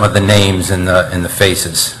the names and the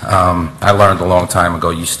faces. I learned a long time ago,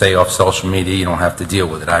 you stay off social media, you don't have to deal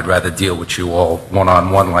with it. I'd rather deal with you all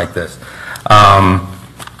one-on-one like this.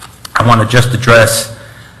 I want to just address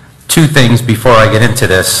 2 things before I get into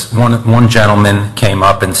this. One gentleman came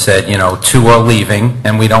up and said, 2 are leaving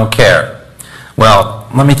and we don't care. Well,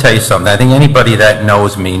 let me tell you something. I think anybody that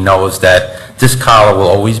knows me knows that this collar will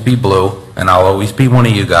always be blue, and I'll always be one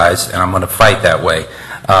of you guys, and I'm going to fight that way.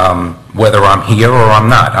 Whether I'm here or I'm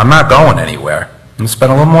not. I'm not going anywhere. I'm going to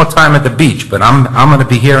spend a little more time at the beach, but I'm going to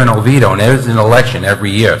be here in Oviedo, and there's an election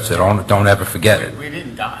every year, so don't ever forget it. We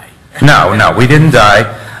didn't die. No, we didn't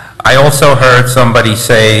die. I also heard somebody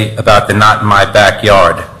say about the not in my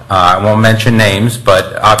backyard. I won't mention names,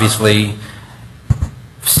 but obviously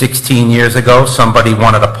 16 years ago, somebody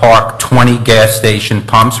wanted to park 20 gas station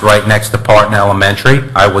pumps right next to Parton Elementary.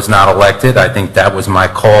 I was not elected. I think that was my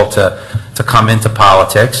call to come into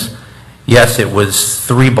politics. Yes, it was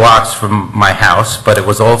 3 blocks from my house, but it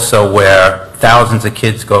was also where thousands of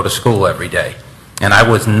kids go to school every day. And I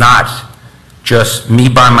was not just me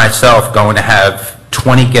by myself going to have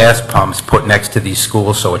 20 gas pumps put next to these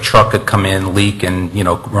schools so a truck could come in, leak, and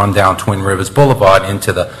run down Twin Rivers Boulevard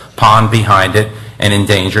into the pond behind it and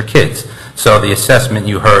endanger kids. So the assessment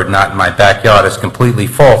you heard, not in my backyard, is completely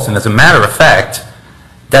false. And as a matter of fact,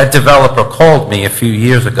 that developer called me a few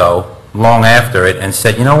years ago, long after it, and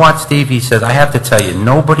said, you know what, Steve, he says, I have to tell you,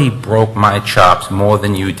 nobody broke my chops more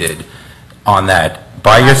than you did on that.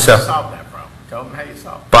 By yourself. How you solve that problem? Tell them how you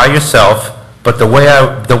solve it. By yourself. But the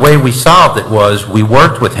way we solved it was we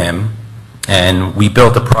worked with him and we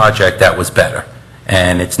built a project that was better.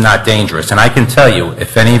 And it's not dangerous. And I can tell you,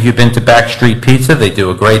 if any of you have been to Backstreet Pizza, they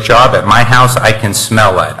do a great job. At my house, I can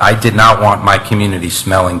smell that. I did not want my community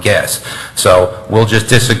smelling gas. So we'll just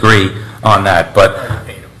disagree on that. But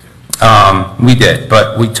we did.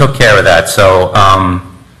 But we took care of that. So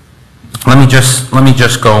let me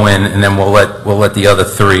just go in, and then we'll let the other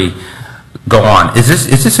 3 go on. Is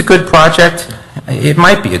this a good project? It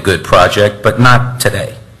might be a good project, but not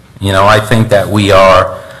today. I think that we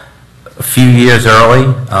are a few years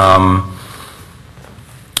early.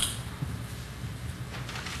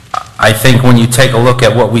 I think when you take a look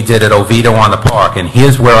at what we did at Oviedo on the Park, and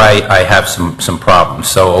here's where I have some problems.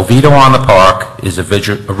 So Oviedo on the Park is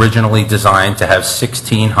originally designed to have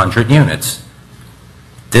 1,600 units.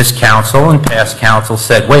 This council and past council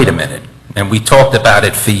said, wait a minute. And we talked about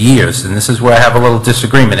it for years, and this is where I have a little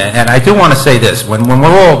disagreement. And I do want to say this, when we're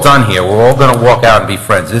all done here, we're all going to walk out and be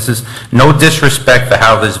friends. This is no disrespect for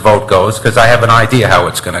how this vote goes, because I have an idea how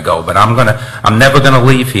it's going to go. But I'm never going to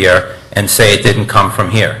leave here and say it didn't come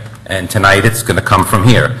from here. And tonight it's going to come from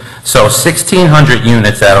here. So 1,600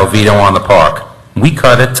 units at Oviedo on the Park. We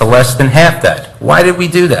cut it to less than half that. Why did we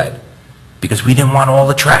do that? Because we didn't want all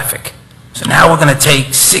the traffic. So now we're going to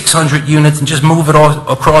take 600 units and just move it all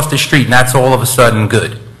across the street, and that's all of a sudden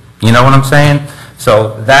good. You know what I'm saying?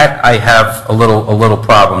 So that I have a little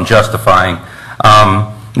problem justifying.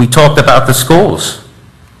 We talked about the schools.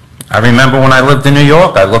 I remember when I lived in New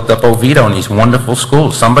York, I looked up Oviedo and these wonderful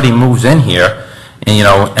schools. Somebody moves in here, and, you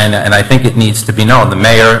know, and I think it needs to be known. The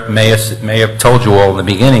mayor told you all in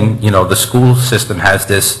the beginning, you know, the school system has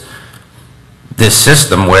this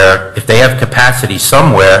system where if they have capacity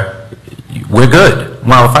somewhere, we're good.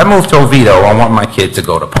 Well, if I move to Oviedo, I want my kid to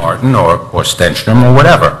go to Parton or Stenstrom or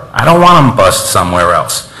whatever. I don't want them bused somewhere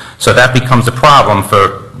else. So that becomes a problem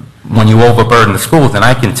for when you overburden the schools. And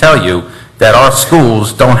I can tell you that our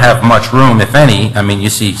schools don't have much room, if any. I mean, you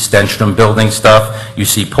see Stenstrom building stuff, you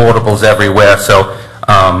see portables everywhere. So,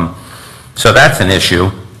 so that's an issue.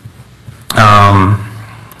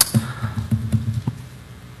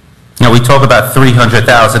 You know, we talk about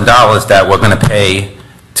 $300,000 that we're going to pay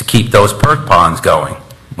to keep those perk ponds going.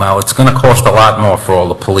 Well, it's going to cost a lot more for all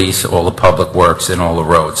the police, all the public works, and all the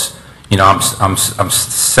roads. You know, I'm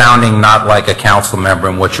sounding not like a council member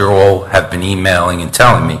in what you all have been emailing and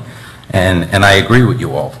telling me, and I agree with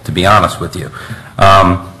you all, to be honest with you.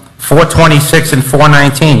 426 and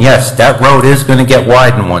 419, yes, that road is going to get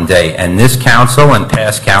widened one day, and this council and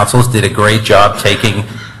past councils did a great job taking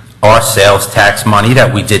our sales tax money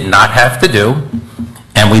that we did not have to do,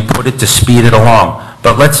 and we put it to speed it along.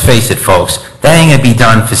 But let's face it, folks, that ain't going to be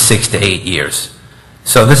done for 6 to 8 years.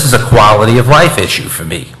 So this is a quality of life issue for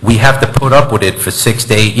me. We have to put up with it for 6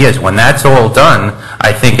 to 8 years. When that's all done,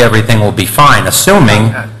 I think everything will be fine, assuming...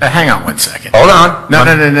 Hang on one second. Hold on. No.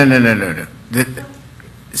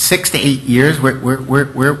 6 to 8 years?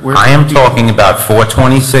 I am talking about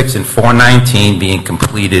 426 and 419 being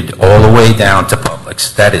completed all the way down to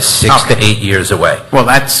Publix. That is 6 to 8 years away. Well,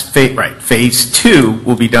 that's right. Phase 2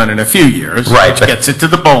 will be done in a few years. Right. Which gets it to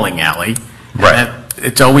the bowling alley. Right. And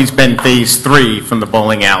it's always been phase 3 from the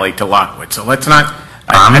bowling alley to Lockwood. So let's not...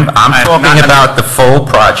 I'm talking about the full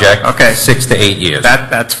project, Okay. 6 to 8 years.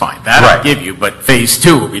 That's fine. That Right. I'll give you, but phase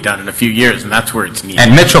 2 will be done in a few years, and that's where it's needed.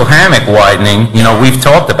 And Mitchell Hammock widening, you know, we've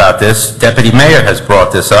talked about this, Deputy Mayor has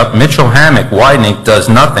brought this up. Mitchell Hammock widening does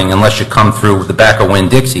nothing unless you come through the back of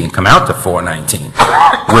Winn-Dixie and come out to 419,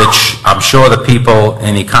 which I'm sure the people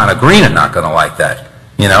in Econo Green are not going to like that,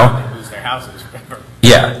 you know? They lose their houses.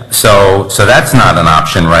 Yeah, so that's not an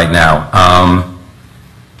option right now.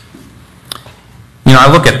 You know,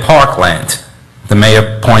 I look at parkland. The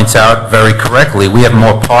mayor points out very correctly, we have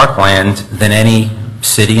more parkland than any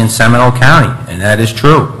city in Seminole County, and that is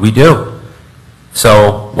true. We do.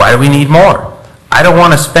 So why do we need more? I don't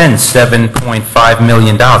want to spend $7.5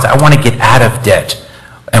 million. I want to get out of debt,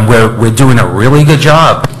 and we're doing a really good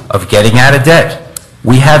job of getting out of debt.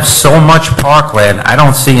 We have so much parkland, I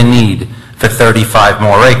don't see a need for 35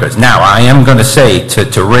 more acres. Now, I am going to say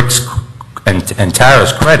to Rick's and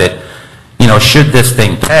Tara's credit, you know, should this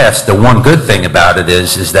thing pass, the one good thing about it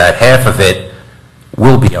is that half of it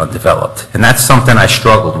will be undeveloped, and that's something I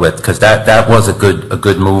struggled with because that was a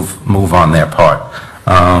good move on their part.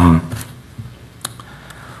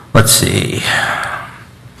 Let's see.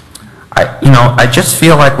 I just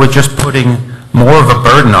feel like we're just putting more of a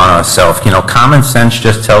burden on ourselves. You know, common sense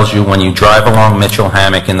just tells you when you drive along Mitchell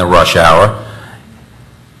Hammock in the rush hour.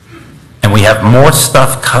 And we have more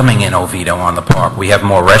stuff coming in Oviedo on the park. We have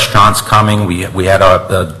more restaurants coming. We had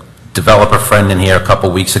a developer friend in here a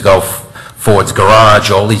couple weeks ago, Ford's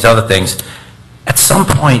Garage, all these other things. At some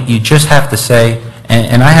point, you just have to say,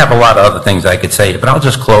 and I have a lot of other things I could say, but I'll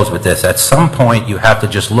just close with this. At some point, you have to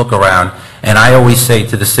just look around, and I always say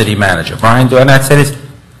to the city manager, Brian, and I say this,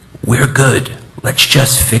 we're good. Let's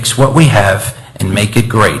just fix what we have and make it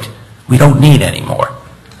great. We don't need any more.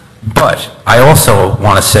 But I also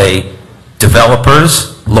want to say,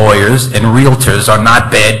 developers, lawyers, and realtors are not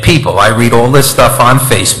bad people. I read all this stuff on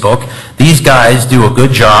Facebook. These guys do a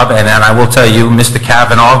good job, and I will tell you, Mr.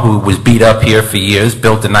 Kavanaugh, who was beat up here for years,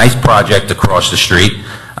 built a nice project across the street.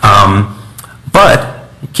 But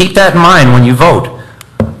keep that in mind when you vote.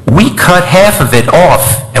 We cut half of it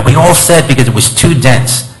off, and we all said because it was too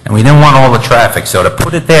dense, and we didn't want all the traffic. So to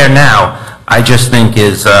put it there now, I just think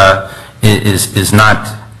is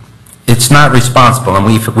not... It's not responsible, and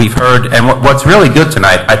we've heard, and what's really good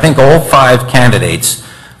tonight, I think all 5 candidates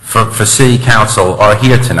for city council are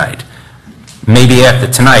here tonight. Maybe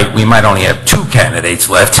after tonight, we might only have 2 candidates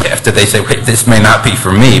left after they say, wait, this may not be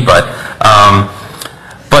for me, but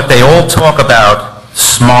they all talk about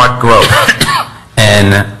smart growth.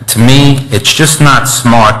 And to me, it's just not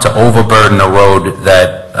smart to overburden a road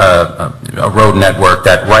a road network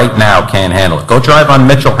that right now can't handle it. Go drive on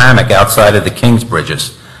Mitchell Hammock outside of the Kings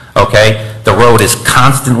Bridges. Okay, the road is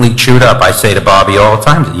constantly chewed up. I say to Bobby all the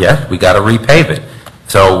time, yes, we got to repave it.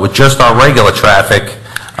 So with just our regular traffic,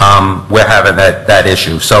 we're having that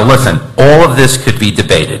issue. So listen, all of this could be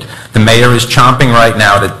debated. The mayor is chomping right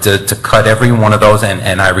now to cut every one of those,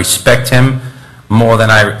 and I respect him more than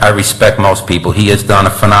I respect most people. He has done a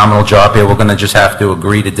phenomenal job here. We're going to just have to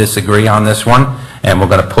agree to disagree on this one, and we're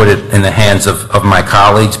going to put it in the hands of my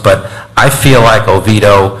colleagues. But I feel like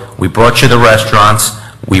Oviedo, we brought you the restaurants,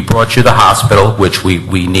 we brought you the hospital, which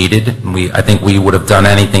we needed. I think we would have done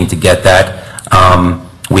anything to get that.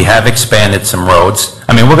 We have expanded some roads.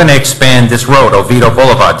 I mean, we're going to expand this road, Oviedo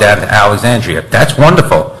Boulevard, down to Alexandria. That's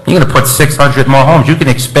wonderful. You're going to put 600 more homes. You can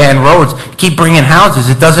expand roads, keep bringing houses.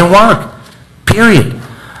 It doesn't work, period.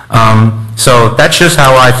 So that's just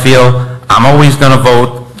how I feel. I'm always going to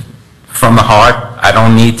vote from the heart. I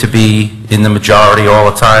don't need to be in the majority all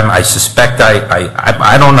the time. I suspect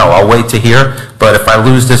I don't know. I'll wait to hear. But if I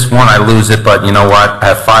lose this one, I lose it. But you know what? I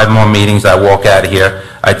have 5 more meetings. I walk out of here.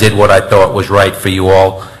 I did what I thought was right for you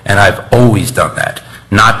all, and I've always done that.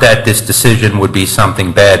 Not that this decision would be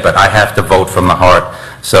something bad, but I have to vote from the heart.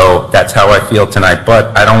 So that's how I feel tonight.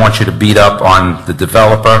 But I don't want you to beat up on the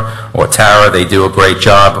developer or Tara. They do a great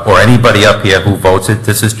job, or anybody up here who votes it.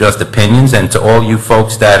 This is just opinions. And to all you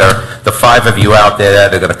folks that are, the 5 of you out there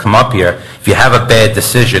that are going to come up here, if you have a bad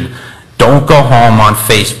decision, don't go home on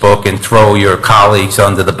Facebook and throw your colleagues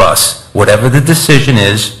under the bus. Whatever the decision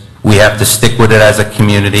is, we have to stick with it as a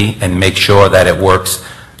community and make sure that it works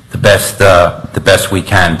the best we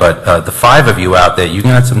can. But the 5 of you out there, you're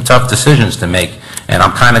going to have some tough decisions to make, and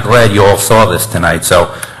I'm kind of glad you all saw this tonight.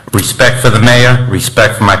 So respect for the mayor,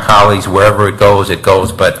 respect for my colleagues. Wherever it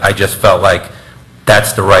goes, but I just felt like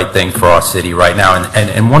that's the right thing for our city right now.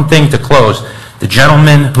 And one thing to close, the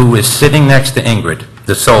gentleman who is sitting next to Ingrid,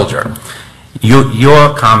 the soldier,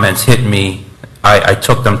 your comments hit me. I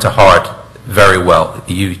took them to heart very well.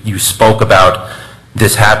 You spoke about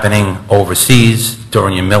this happening overseas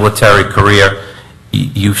during your military career.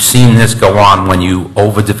 You've seen this go on when you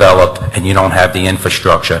overdevelop and you don't have the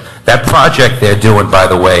infrastructure. That project they're doing, by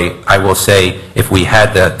the way, I will say, if we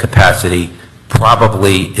had the capacity,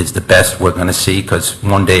 probably is the best we're going to see, because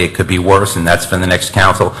one day it could be worse, and that's for the next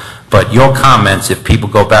council. But your comments, if people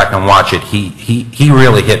go back and watch it, he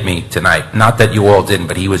really hit me tonight. Not that you all didn't,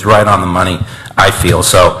 but he was right on the money, I feel.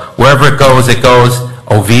 So wherever it goes, it goes.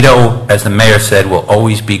 Oviedo, as the mayor said, will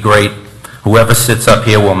always be great. Whoever sits up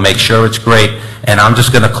here will make sure it's great. And I'm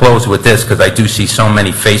just going to close with this, because I do see so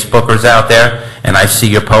many Facebookers out there, and I see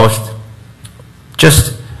your post.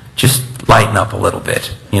 Just lighten up a little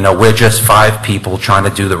bit. You know, we're just 5 people trying to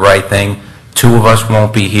do the right thing. 2 of us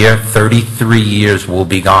won't be here. 33 years will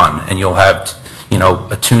be gone, and you'll have,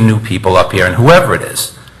 2 new people up here, and whoever it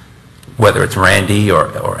is, whether it's Randy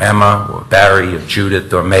or Emma or Barry or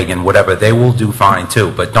Judith or Megan, whatever, they will do fine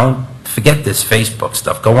too. But don't forget this Facebook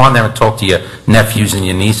stuff. Go on there and talk to your nephews and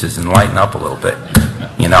your nieces and lighten up a little bit.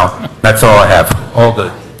 That's all I have. All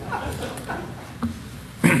good.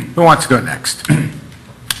 Who wants to go next?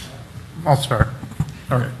 I'll start,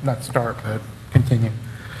 or not start, but continue.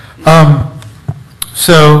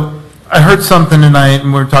 So I heard something tonight,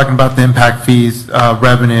 and we were talking about the impact fees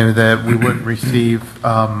revenue that we wouldn't receive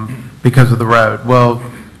because of the road. Well,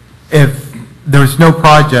 if there's no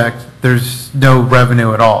project, there's no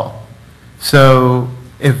revenue at all. So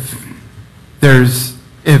if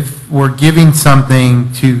we're giving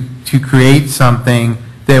something to create something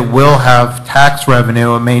that will have tax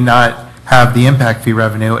revenue, it may not have the impact fee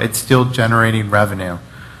revenue, it's still generating revenue.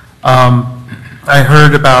 I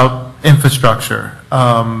heard about infrastructure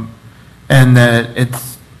and that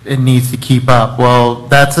it needs to keep up. Well,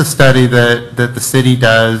 that's a study that the city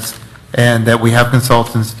does and that we have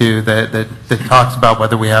consultants do that talks about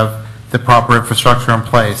whether we have the proper infrastructure in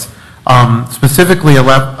place. Specifically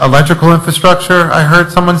electrical infrastructure, I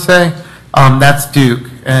heard someone say, that's Duke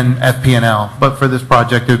and FP&L, but for this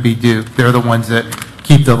project it would be Duke. They're the ones that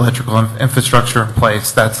keep the electrical infrastructure in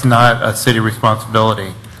place. That's not a city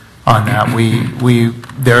responsibility on that.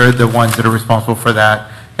 They're the ones that are responsible for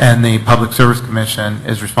that, and the Public Service Commission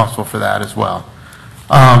is responsible for that as well.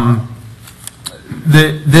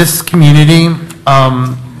 This community,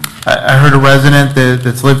 I heard a resident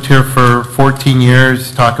that's lived here for 14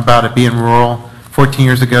 years talk about it being rural. 14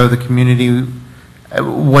 years ago, the community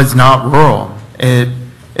was not rural.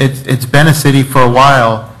 It's been a city for a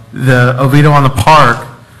while. The Oviedo on the Park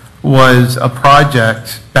was a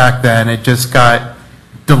project back then. It just got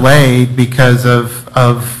delayed because of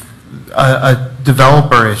a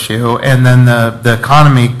developer issue, and then the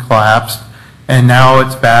economy collapsed, and now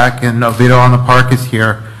it's back, and Oviedo on the Park is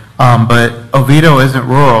here. But Oviedo isn't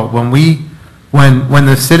rural. When we when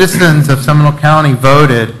the citizens of Seminole County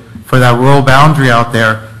voted for that rural boundary out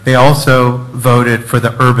there, they also voted for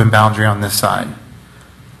the urban boundary on this side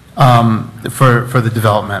for the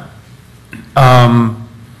development.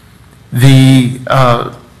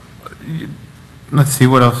 Let's see,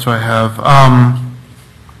 what else do I have?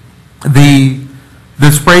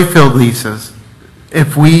 The spray field leases.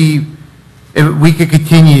 If we could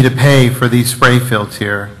continue to pay for these spray fields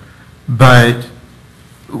here, but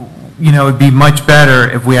you know, it'd be much better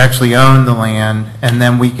if we actually owned the land and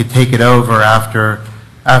then we could take it over after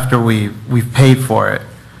we've paid for it.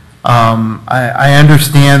 I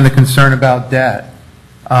understand the concern about debt,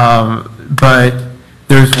 but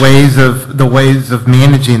there's ways of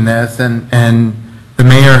managing this, and the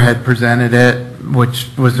mayor had presented it, which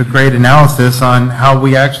was a great analysis on how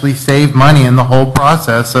we actually save money in the whole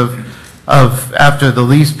process of after the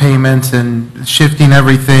lease payments and shifting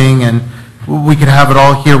everything, and we could have it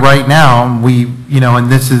all here right now.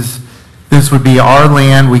 And this would be our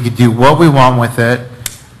land. We could do what we want with it,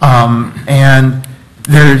 and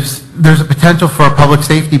there's a potential for a public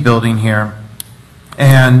safety building here,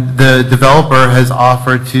 and the developer has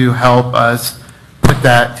offered to help us put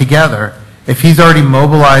that together. If he's already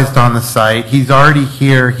mobilized on the site, he's already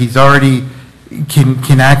here, he's already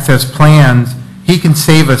can access plans, he can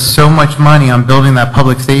save us so much money on building that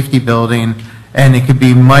public safety building, and it could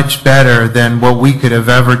be much better than what we could have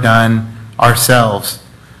ever done ourselves.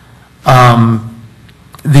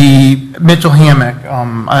 The Mitchell Hammock,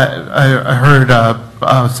 I heard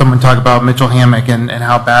someone talk about Mitchell Hammock and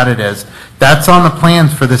how bad it is. That's on the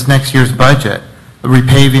plans for this next year's budget,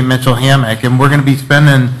 repaving Mitchell Hammock, and we're going to be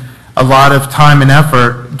spending a lot of time and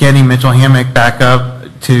effort getting Mitchell Hammock back up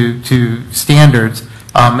to standards.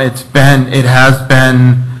 It has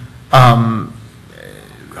been,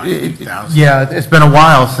 it's been a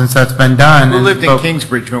while since that's been done. We lived in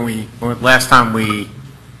Kingsbridge last time we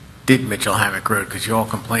did Mitchell Hammock Road, because you all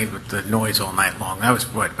complained with the noise all night long. That was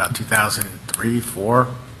what, about 2003, 4,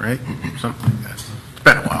 right? Something like that. It's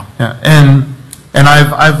been a while. Yeah, and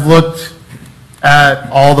I've looked at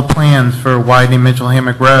all the plans for widening Mitchell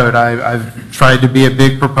Hammock Road. I've tried to be a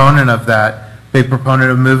big proponent of that, big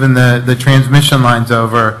proponent of moving the transmission lines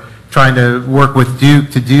over, trying to work with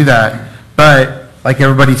Duke to do that. But like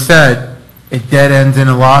everybody said, it dead ends in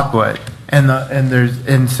Lockwood,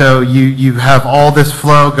 and so you have all this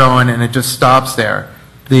flow going, and it just stops there.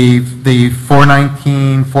 The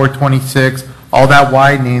 419, 426, all that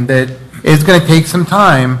widening that is going to take some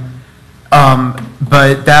time,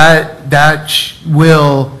 but that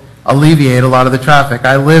will alleviate a lot of the traffic.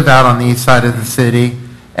 I live out on the east side of the city,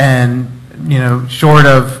 and short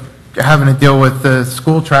of having to deal with the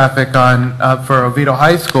school traffic for Oviedo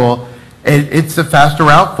High School, it's a faster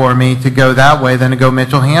route for me to go that way than to go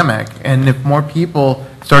Mitchell Hammock. And if more people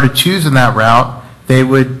started choosing that route, they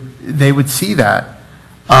would see that.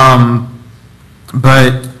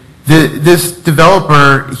 But this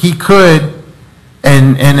developer, he could,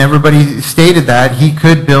 and everybody stated that, he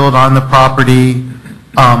could build on the property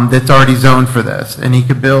that's already zoned for this. And he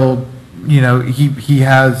could build, he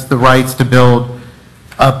has the rights to build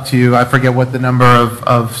up to, I forget what the number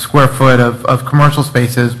of square foot of commercial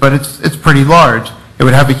space is, but it's pretty large. It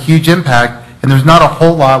would have a huge impact, and there's not a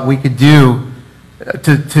whole lot we could do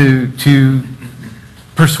to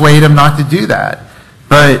persuade him not to do that.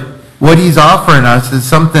 But what he's offering us is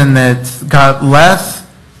something that's got less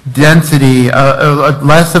density,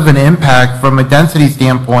 less of an impact from a density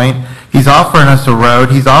standpoint. He's offering us a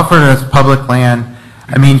road. He's offering us public land.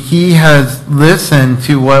 I mean, he has listened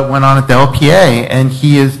to what went on at the LPA, and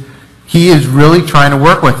he is really trying to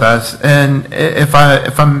work with us. And if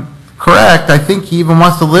I'm correct, I think he even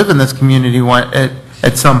wants to live in this community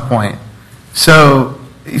at some point. So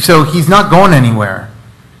he's not going anywhere.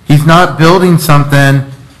 He's not building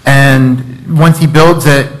something and once he builds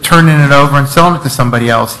it, turning it over and selling it to somebody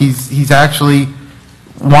else. He's actually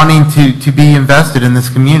wanting to be invested in this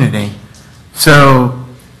community. So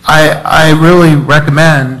I really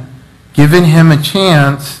recommend giving him a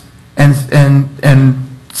chance and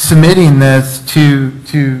submitting this to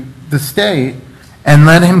the state, and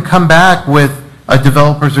let him come back with a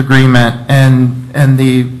developer's agreement and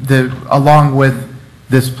along with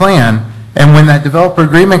this plan. And when that developer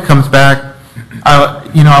agreement comes back,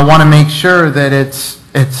 I want to make sure that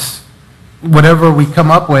it's whatever we come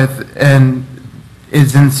up with and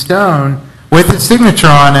is in stone with his signature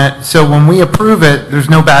on it, so when we approve it, there's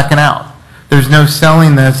no backing out. There's no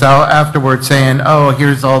selling this out afterwards saying, oh,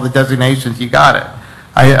 here's all the designations, you got it.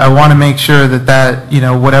 I want to make sure that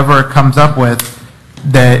whatever it comes up with,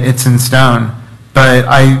 that it's in stone. But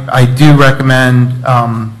I do recommend,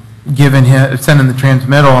 sending the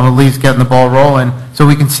transmittal and at least getting the ball rolling so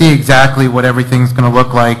we can see exactly what everything's going to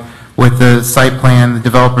look like with the site plan, the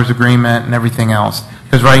developer's agreement, and everything else.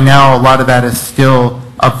 Because right now, a lot of that is still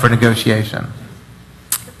up for negotiation.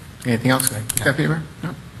 Anything else, Deputy Mayor?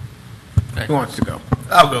 No? Who wants to go?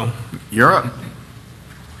 I'll go. You're up.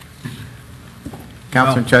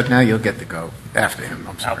 Councilman Chudd, now you'll get to go after him.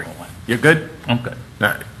 I'm sorry. You're good? I'm good. All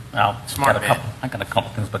right. Smart man. I got a couple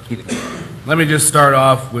things, but keep it. Let me just start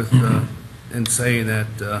off with, and say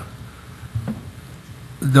that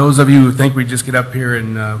those of you who think we just get up here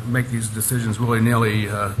and make these decisions willy-nilly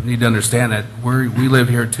need to understand that we live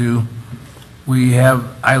here too.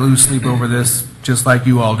 I lose sleep over this just like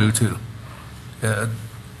you all do too.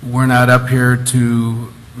 We're not up here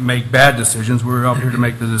to make bad decisions. We're up here to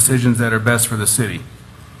make the decisions that are best for the city.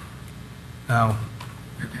 Now,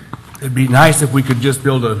 it'd be nice if we could just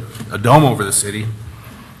build a dome over the city.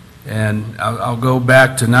 And I'll go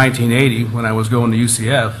back to 1980 when I was going to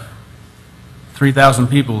UCF. 3,000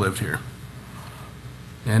 people lived here.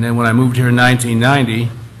 And then when I moved here in 1990,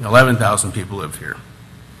 11,000 people lived here.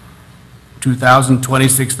 2000,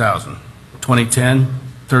 26,000. 2010,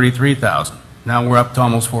 33,000. Now we're up to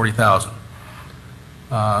almost 40,000.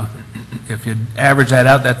 If you average that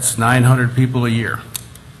out, that's 900 people a year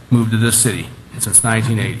moved to this city since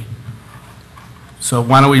 1980. So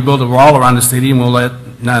why don't we build a wall around the city and we'll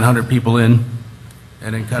let 900 people in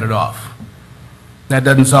and then cut it off. That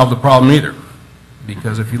doesn't solve the problem either,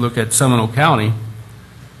 because if you look at Seminole County,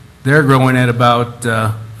 they're growing at about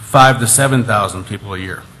 5,000 to 7,000 people a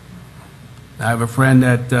year. I have a friend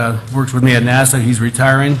that works with me at NASA. He's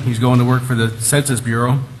retiring. He's going to work for the Census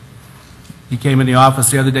Bureau. He came in the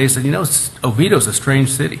office the other day and said, you know, Oviedo's a strange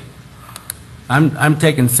city. I'm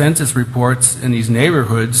taking census reports in these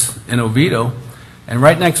neighborhoods in Oviedo, and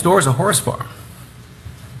right next door is a horse farm.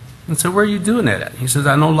 And so where are you doing that at? He says,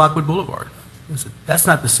 I know Lockwood Boulevard. I said, that's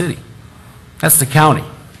not the city. That's the county.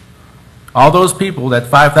 All those people, that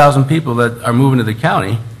 5,000 people that are moving to the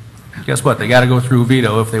county, guess what? They got to go through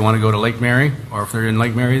Oviedo if they want to go to Lake Mary, or if they're in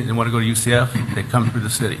Lake Mary and want to go to UCF, they come through the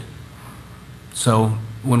city. So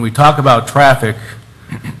when we talk about traffic,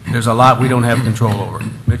 there's a lot we don't have control over.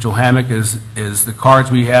 Mitchell Hammock is the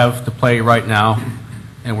cards we have to play right now,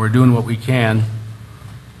 and we're doing what we can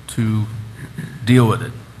to deal with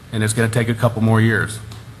it. And it's going to take a couple more years.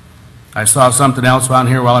 I saw something else around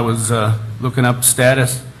here while I was looking up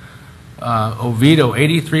status. Oviedo,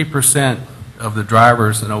 83% of the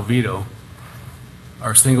drivers in Oviedo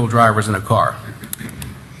are single drivers in a car.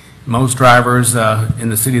 Most drivers in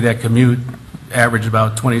the city that commute average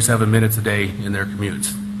about 27 minutes a day in their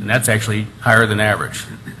commutes, and that's actually higher than average.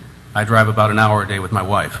 I drive about an hour a day with my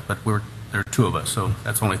wife, but there are two of us, so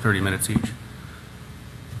that's only 30 minutes each.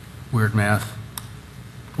 Weird math.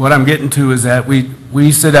 What I'm getting to is that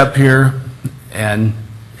we sit up here and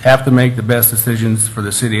have to make the best decisions for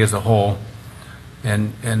the city as a whole.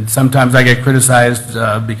 And sometimes I get criticized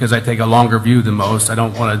because I take a longer view than most. I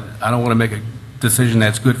don't want to make a decision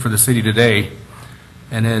that's good for the city today,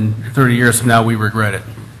 and then 30 years from now we regret it.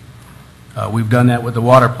 We've done that with the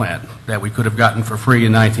water plant that we could have gotten for free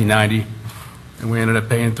in 1990, and we ended up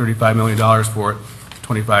paying $35 million for it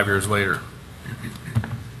 25 years later.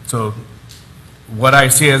 So what I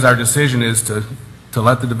see as our decision is to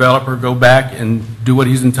let the developer go back and do what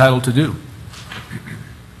he's entitled to do,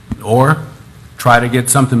 or try to get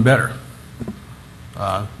something better.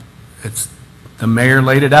 The mayor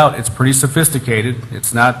laid it out. It's pretty sophisticated.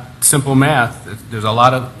 It's not simple math. There's a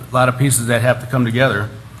lot of pieces that have to come together.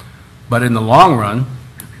 But in the long run,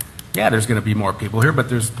 yeah, there's going to be more people here, but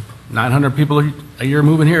there's 900 people a year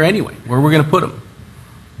moving here anyway. Where are we going to put them?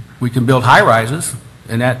 We can build high rises,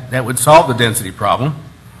 and that would solve the density problem,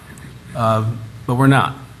 but we're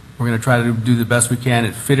not. We're going to try to do the best we can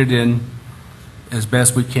and fit it in as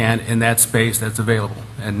best we can in that space that's available,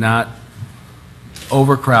 and not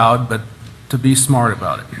overcrowd, but to be smart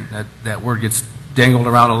about it. That word gets dangled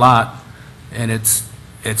around a lot, and it's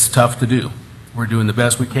tough to do. We're doing the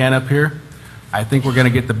best we can up here. I think we're going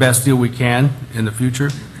to get the best deal we can in the future.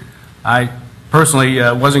 I personally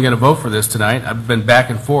wasn't going to vote for this tonight. I've been back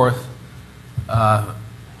and forth.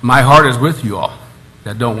 My heart is with you all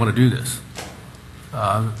that don't want to do this.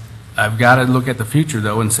 I've got to look at the future,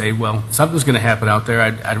 though, and say, well, something's going to happen out there.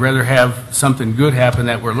 I'd rather have something good happen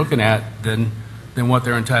that we're looking at than what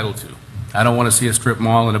they're entitled to. I don't want to see a strip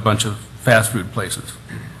mall and a bunch of fast food places.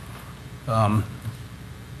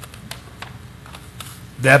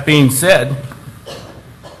 That being said,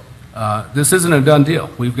 this isn't a done deal.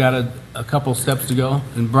 We've got a couple steps to go.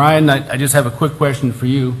 And Brian, I just have a quick question for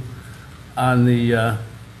you on the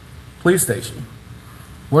police station.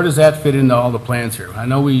 Where does that fit into all the plans here? I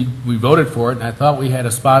know we voted for it, and I thought we had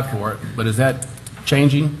a spot for it, but is that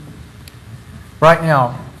changing? Right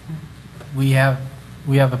now, we have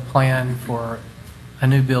a plan for a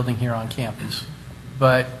new building here on campus.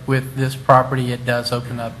 But with this property, it does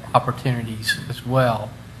open up opportunities as well.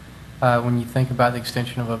 When you think about the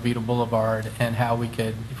extension of Oviedo Boulevard and how we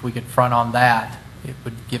could, if we could front on that, it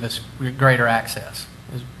would give us greater access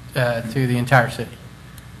to the entire city.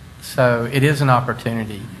 So it is an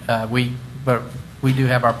opportunity. But we do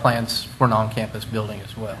have our plans for an on-campus building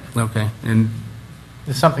as well. Okay, and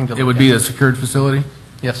It's something to look at. it would be a secured facility?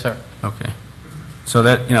 Yes, sir. Okay. So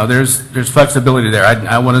that, there's flexibility there.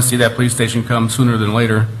 I want to see that police station come sooner than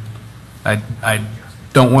later. I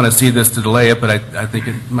don't want to see this to delay it, but I think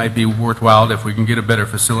it might be worthwhile if we can get a better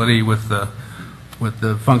facility with the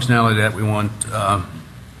functionality that we want.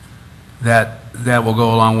 That will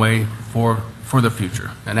go a long way for the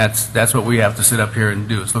future. And that's what we have to sit up here and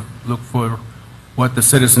do, is look for what the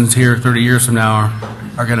citizens here 30 years from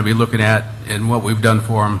now are going to be looking at and what we've done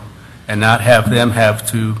for them, and not have them have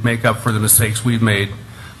to make up for the mistakes we've made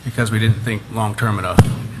because we didn't think long-term enough.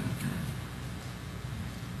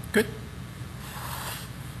 Good.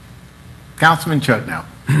 Councilman Chud now.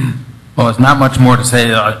 Well, there's not much more to say.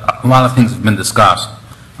 A lot of things have been discussed.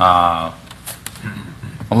 A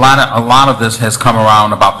lot of this has come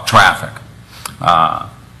around about the traffic.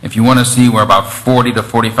 If you want to see where about 40 to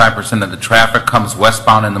 45% of the traffic comes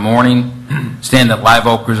westbound in the morning, stand at Live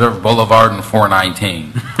Oak Reserve Boulevard and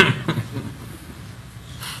 419.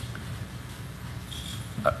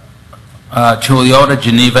 Chiliota,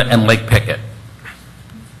 Geneva, and Lake Pickett.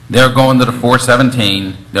 They're going to the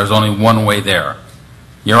 417. There's only one way there.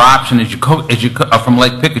 Your option is from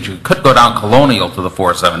Lake Pickett, you could go down Colonial to the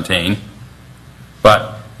 417,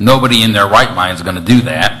 but nobody in their right mind is going to do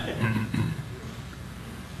that.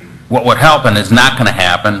 What would help, and is not going to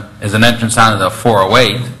happen, is an entrance onto the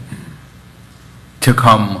 408 to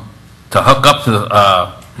hook up to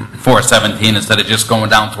the 417 instead of just going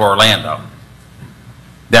down to Orlando.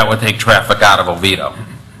 That would take traffic out of Oviedo.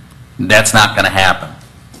 That's not going to happen.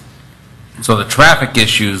 So the traffic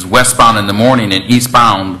issues westbound in the morning and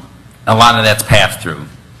eastbound, a lot of that's passed through.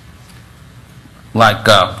 Like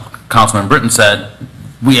Councilman Britton said,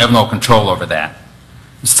 we have no control over that.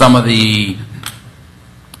 Some of the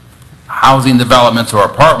housing developments or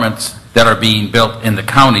apartments that are being built in the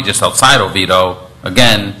county just outside Oviedo,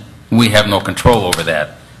 again, we have no control over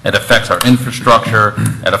that. It affects our infrastructure,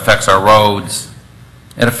 it affects our roads,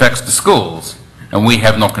 it affects the schools, and we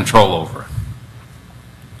have no control over it.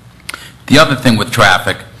 The other thing with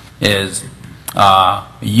traffic is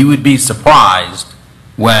you would be surprised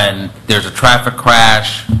when there's a traffic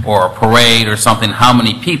crash or a parade or something, how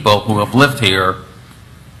many people who have lived here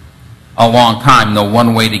a long time know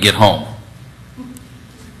one way to get home.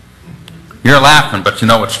 You're laughing, but you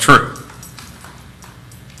know it's true.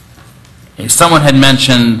 Someone had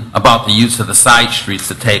mentioned about the use of the side streets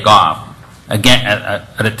to take off. Again,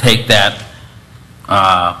 to take that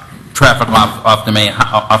traffic off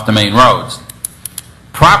the main roads.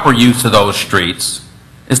 Proper use of those streets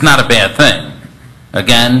is not a bad thing.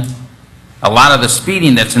 Again, a lot of the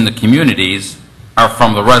speeding that's in the communities are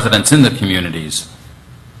from the residents in the communities,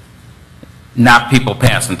 not people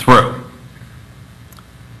passing through.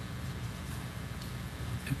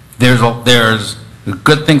 There's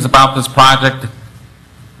good things about this project,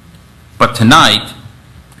 but tonight,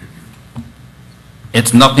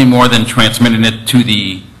 it's nothing more than transmitting it to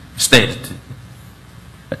the state.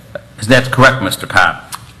 Is that correct, Mr.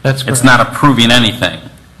 Cobb? That's correct. It's not approving anything.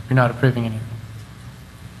 You're not approving anything.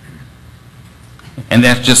 And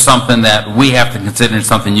that's just something that we have to consider and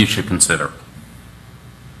something you should consider.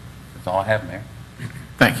 That's all I have, Mayor.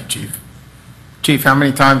 Thank you, Chief. Chief, how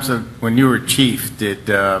many times when you were chief did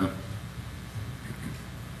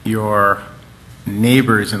your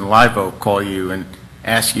neighbors in Live Oak call you and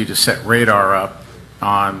ask you to set radar up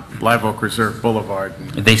on Live Oak Reserve Boulevard?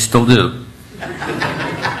 They still do.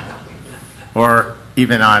 Or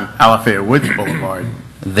even on Alafaya Woods Boulevard?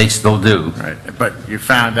 They still do. Right, but you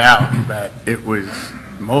found out that it was,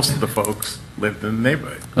 most of the folks lived in the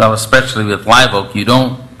neighborhood. Well, especially with Live Oak, you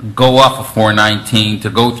don't go off of 419 to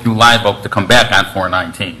go through Live Oak to come back on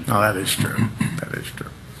 419. Oh, that is true. That is true.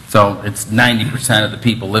 So it's 90% of the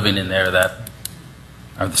people living in there that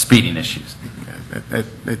are the speeding issues. Yeah,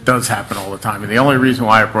 it does happen all the time. And the only reason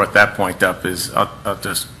why I brought that point up is, I'll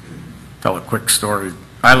just tell a quick story.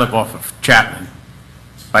 I live off of Chapman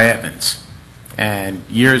by Evans. And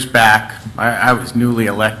years back, I was newly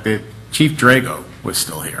elected. Chief Drago was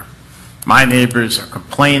still here. My neighbors are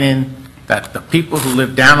complaining that the people who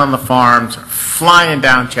live down on the farms are flying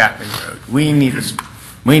down Chapman Road. We need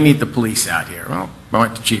we need the police out here. Well, I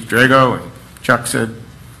went to Chief Drago, and Chuck said,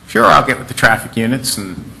 sure, I'll get with the traffic units,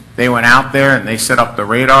 and they went out there, and they set up the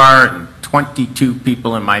radar, and 22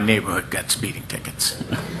 people in my neighborhood got speeding tickets.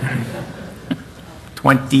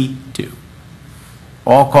 22.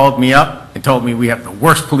 All called me up and told me we have the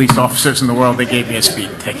worst police officers in the world. They gave me a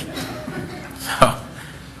speeding ticket. So,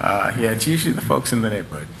 yeah, it's usually the folks in the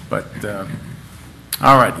neighborhood. But,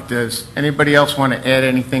 all righty. Does anybody else want to add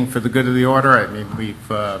anything for the good of the order? I mean,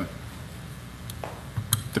 we've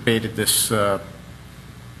debated this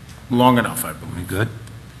long enough, I believe. Good.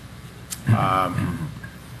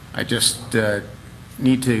 I just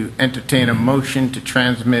need to entertain a motion to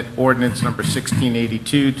transmit ordinance number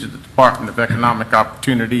 1682 to the Department of Economic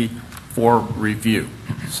Opportunity for review.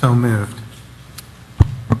 So moved.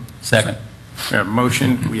 Second. We have a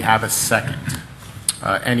motion, we have a second.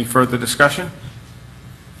 Any further discussion?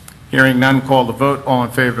 Hearing none, call the vote. All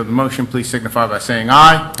in favor of the motion, please signify by saying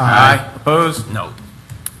aye. Aye. Opposed? No.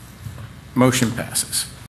 Motion passes.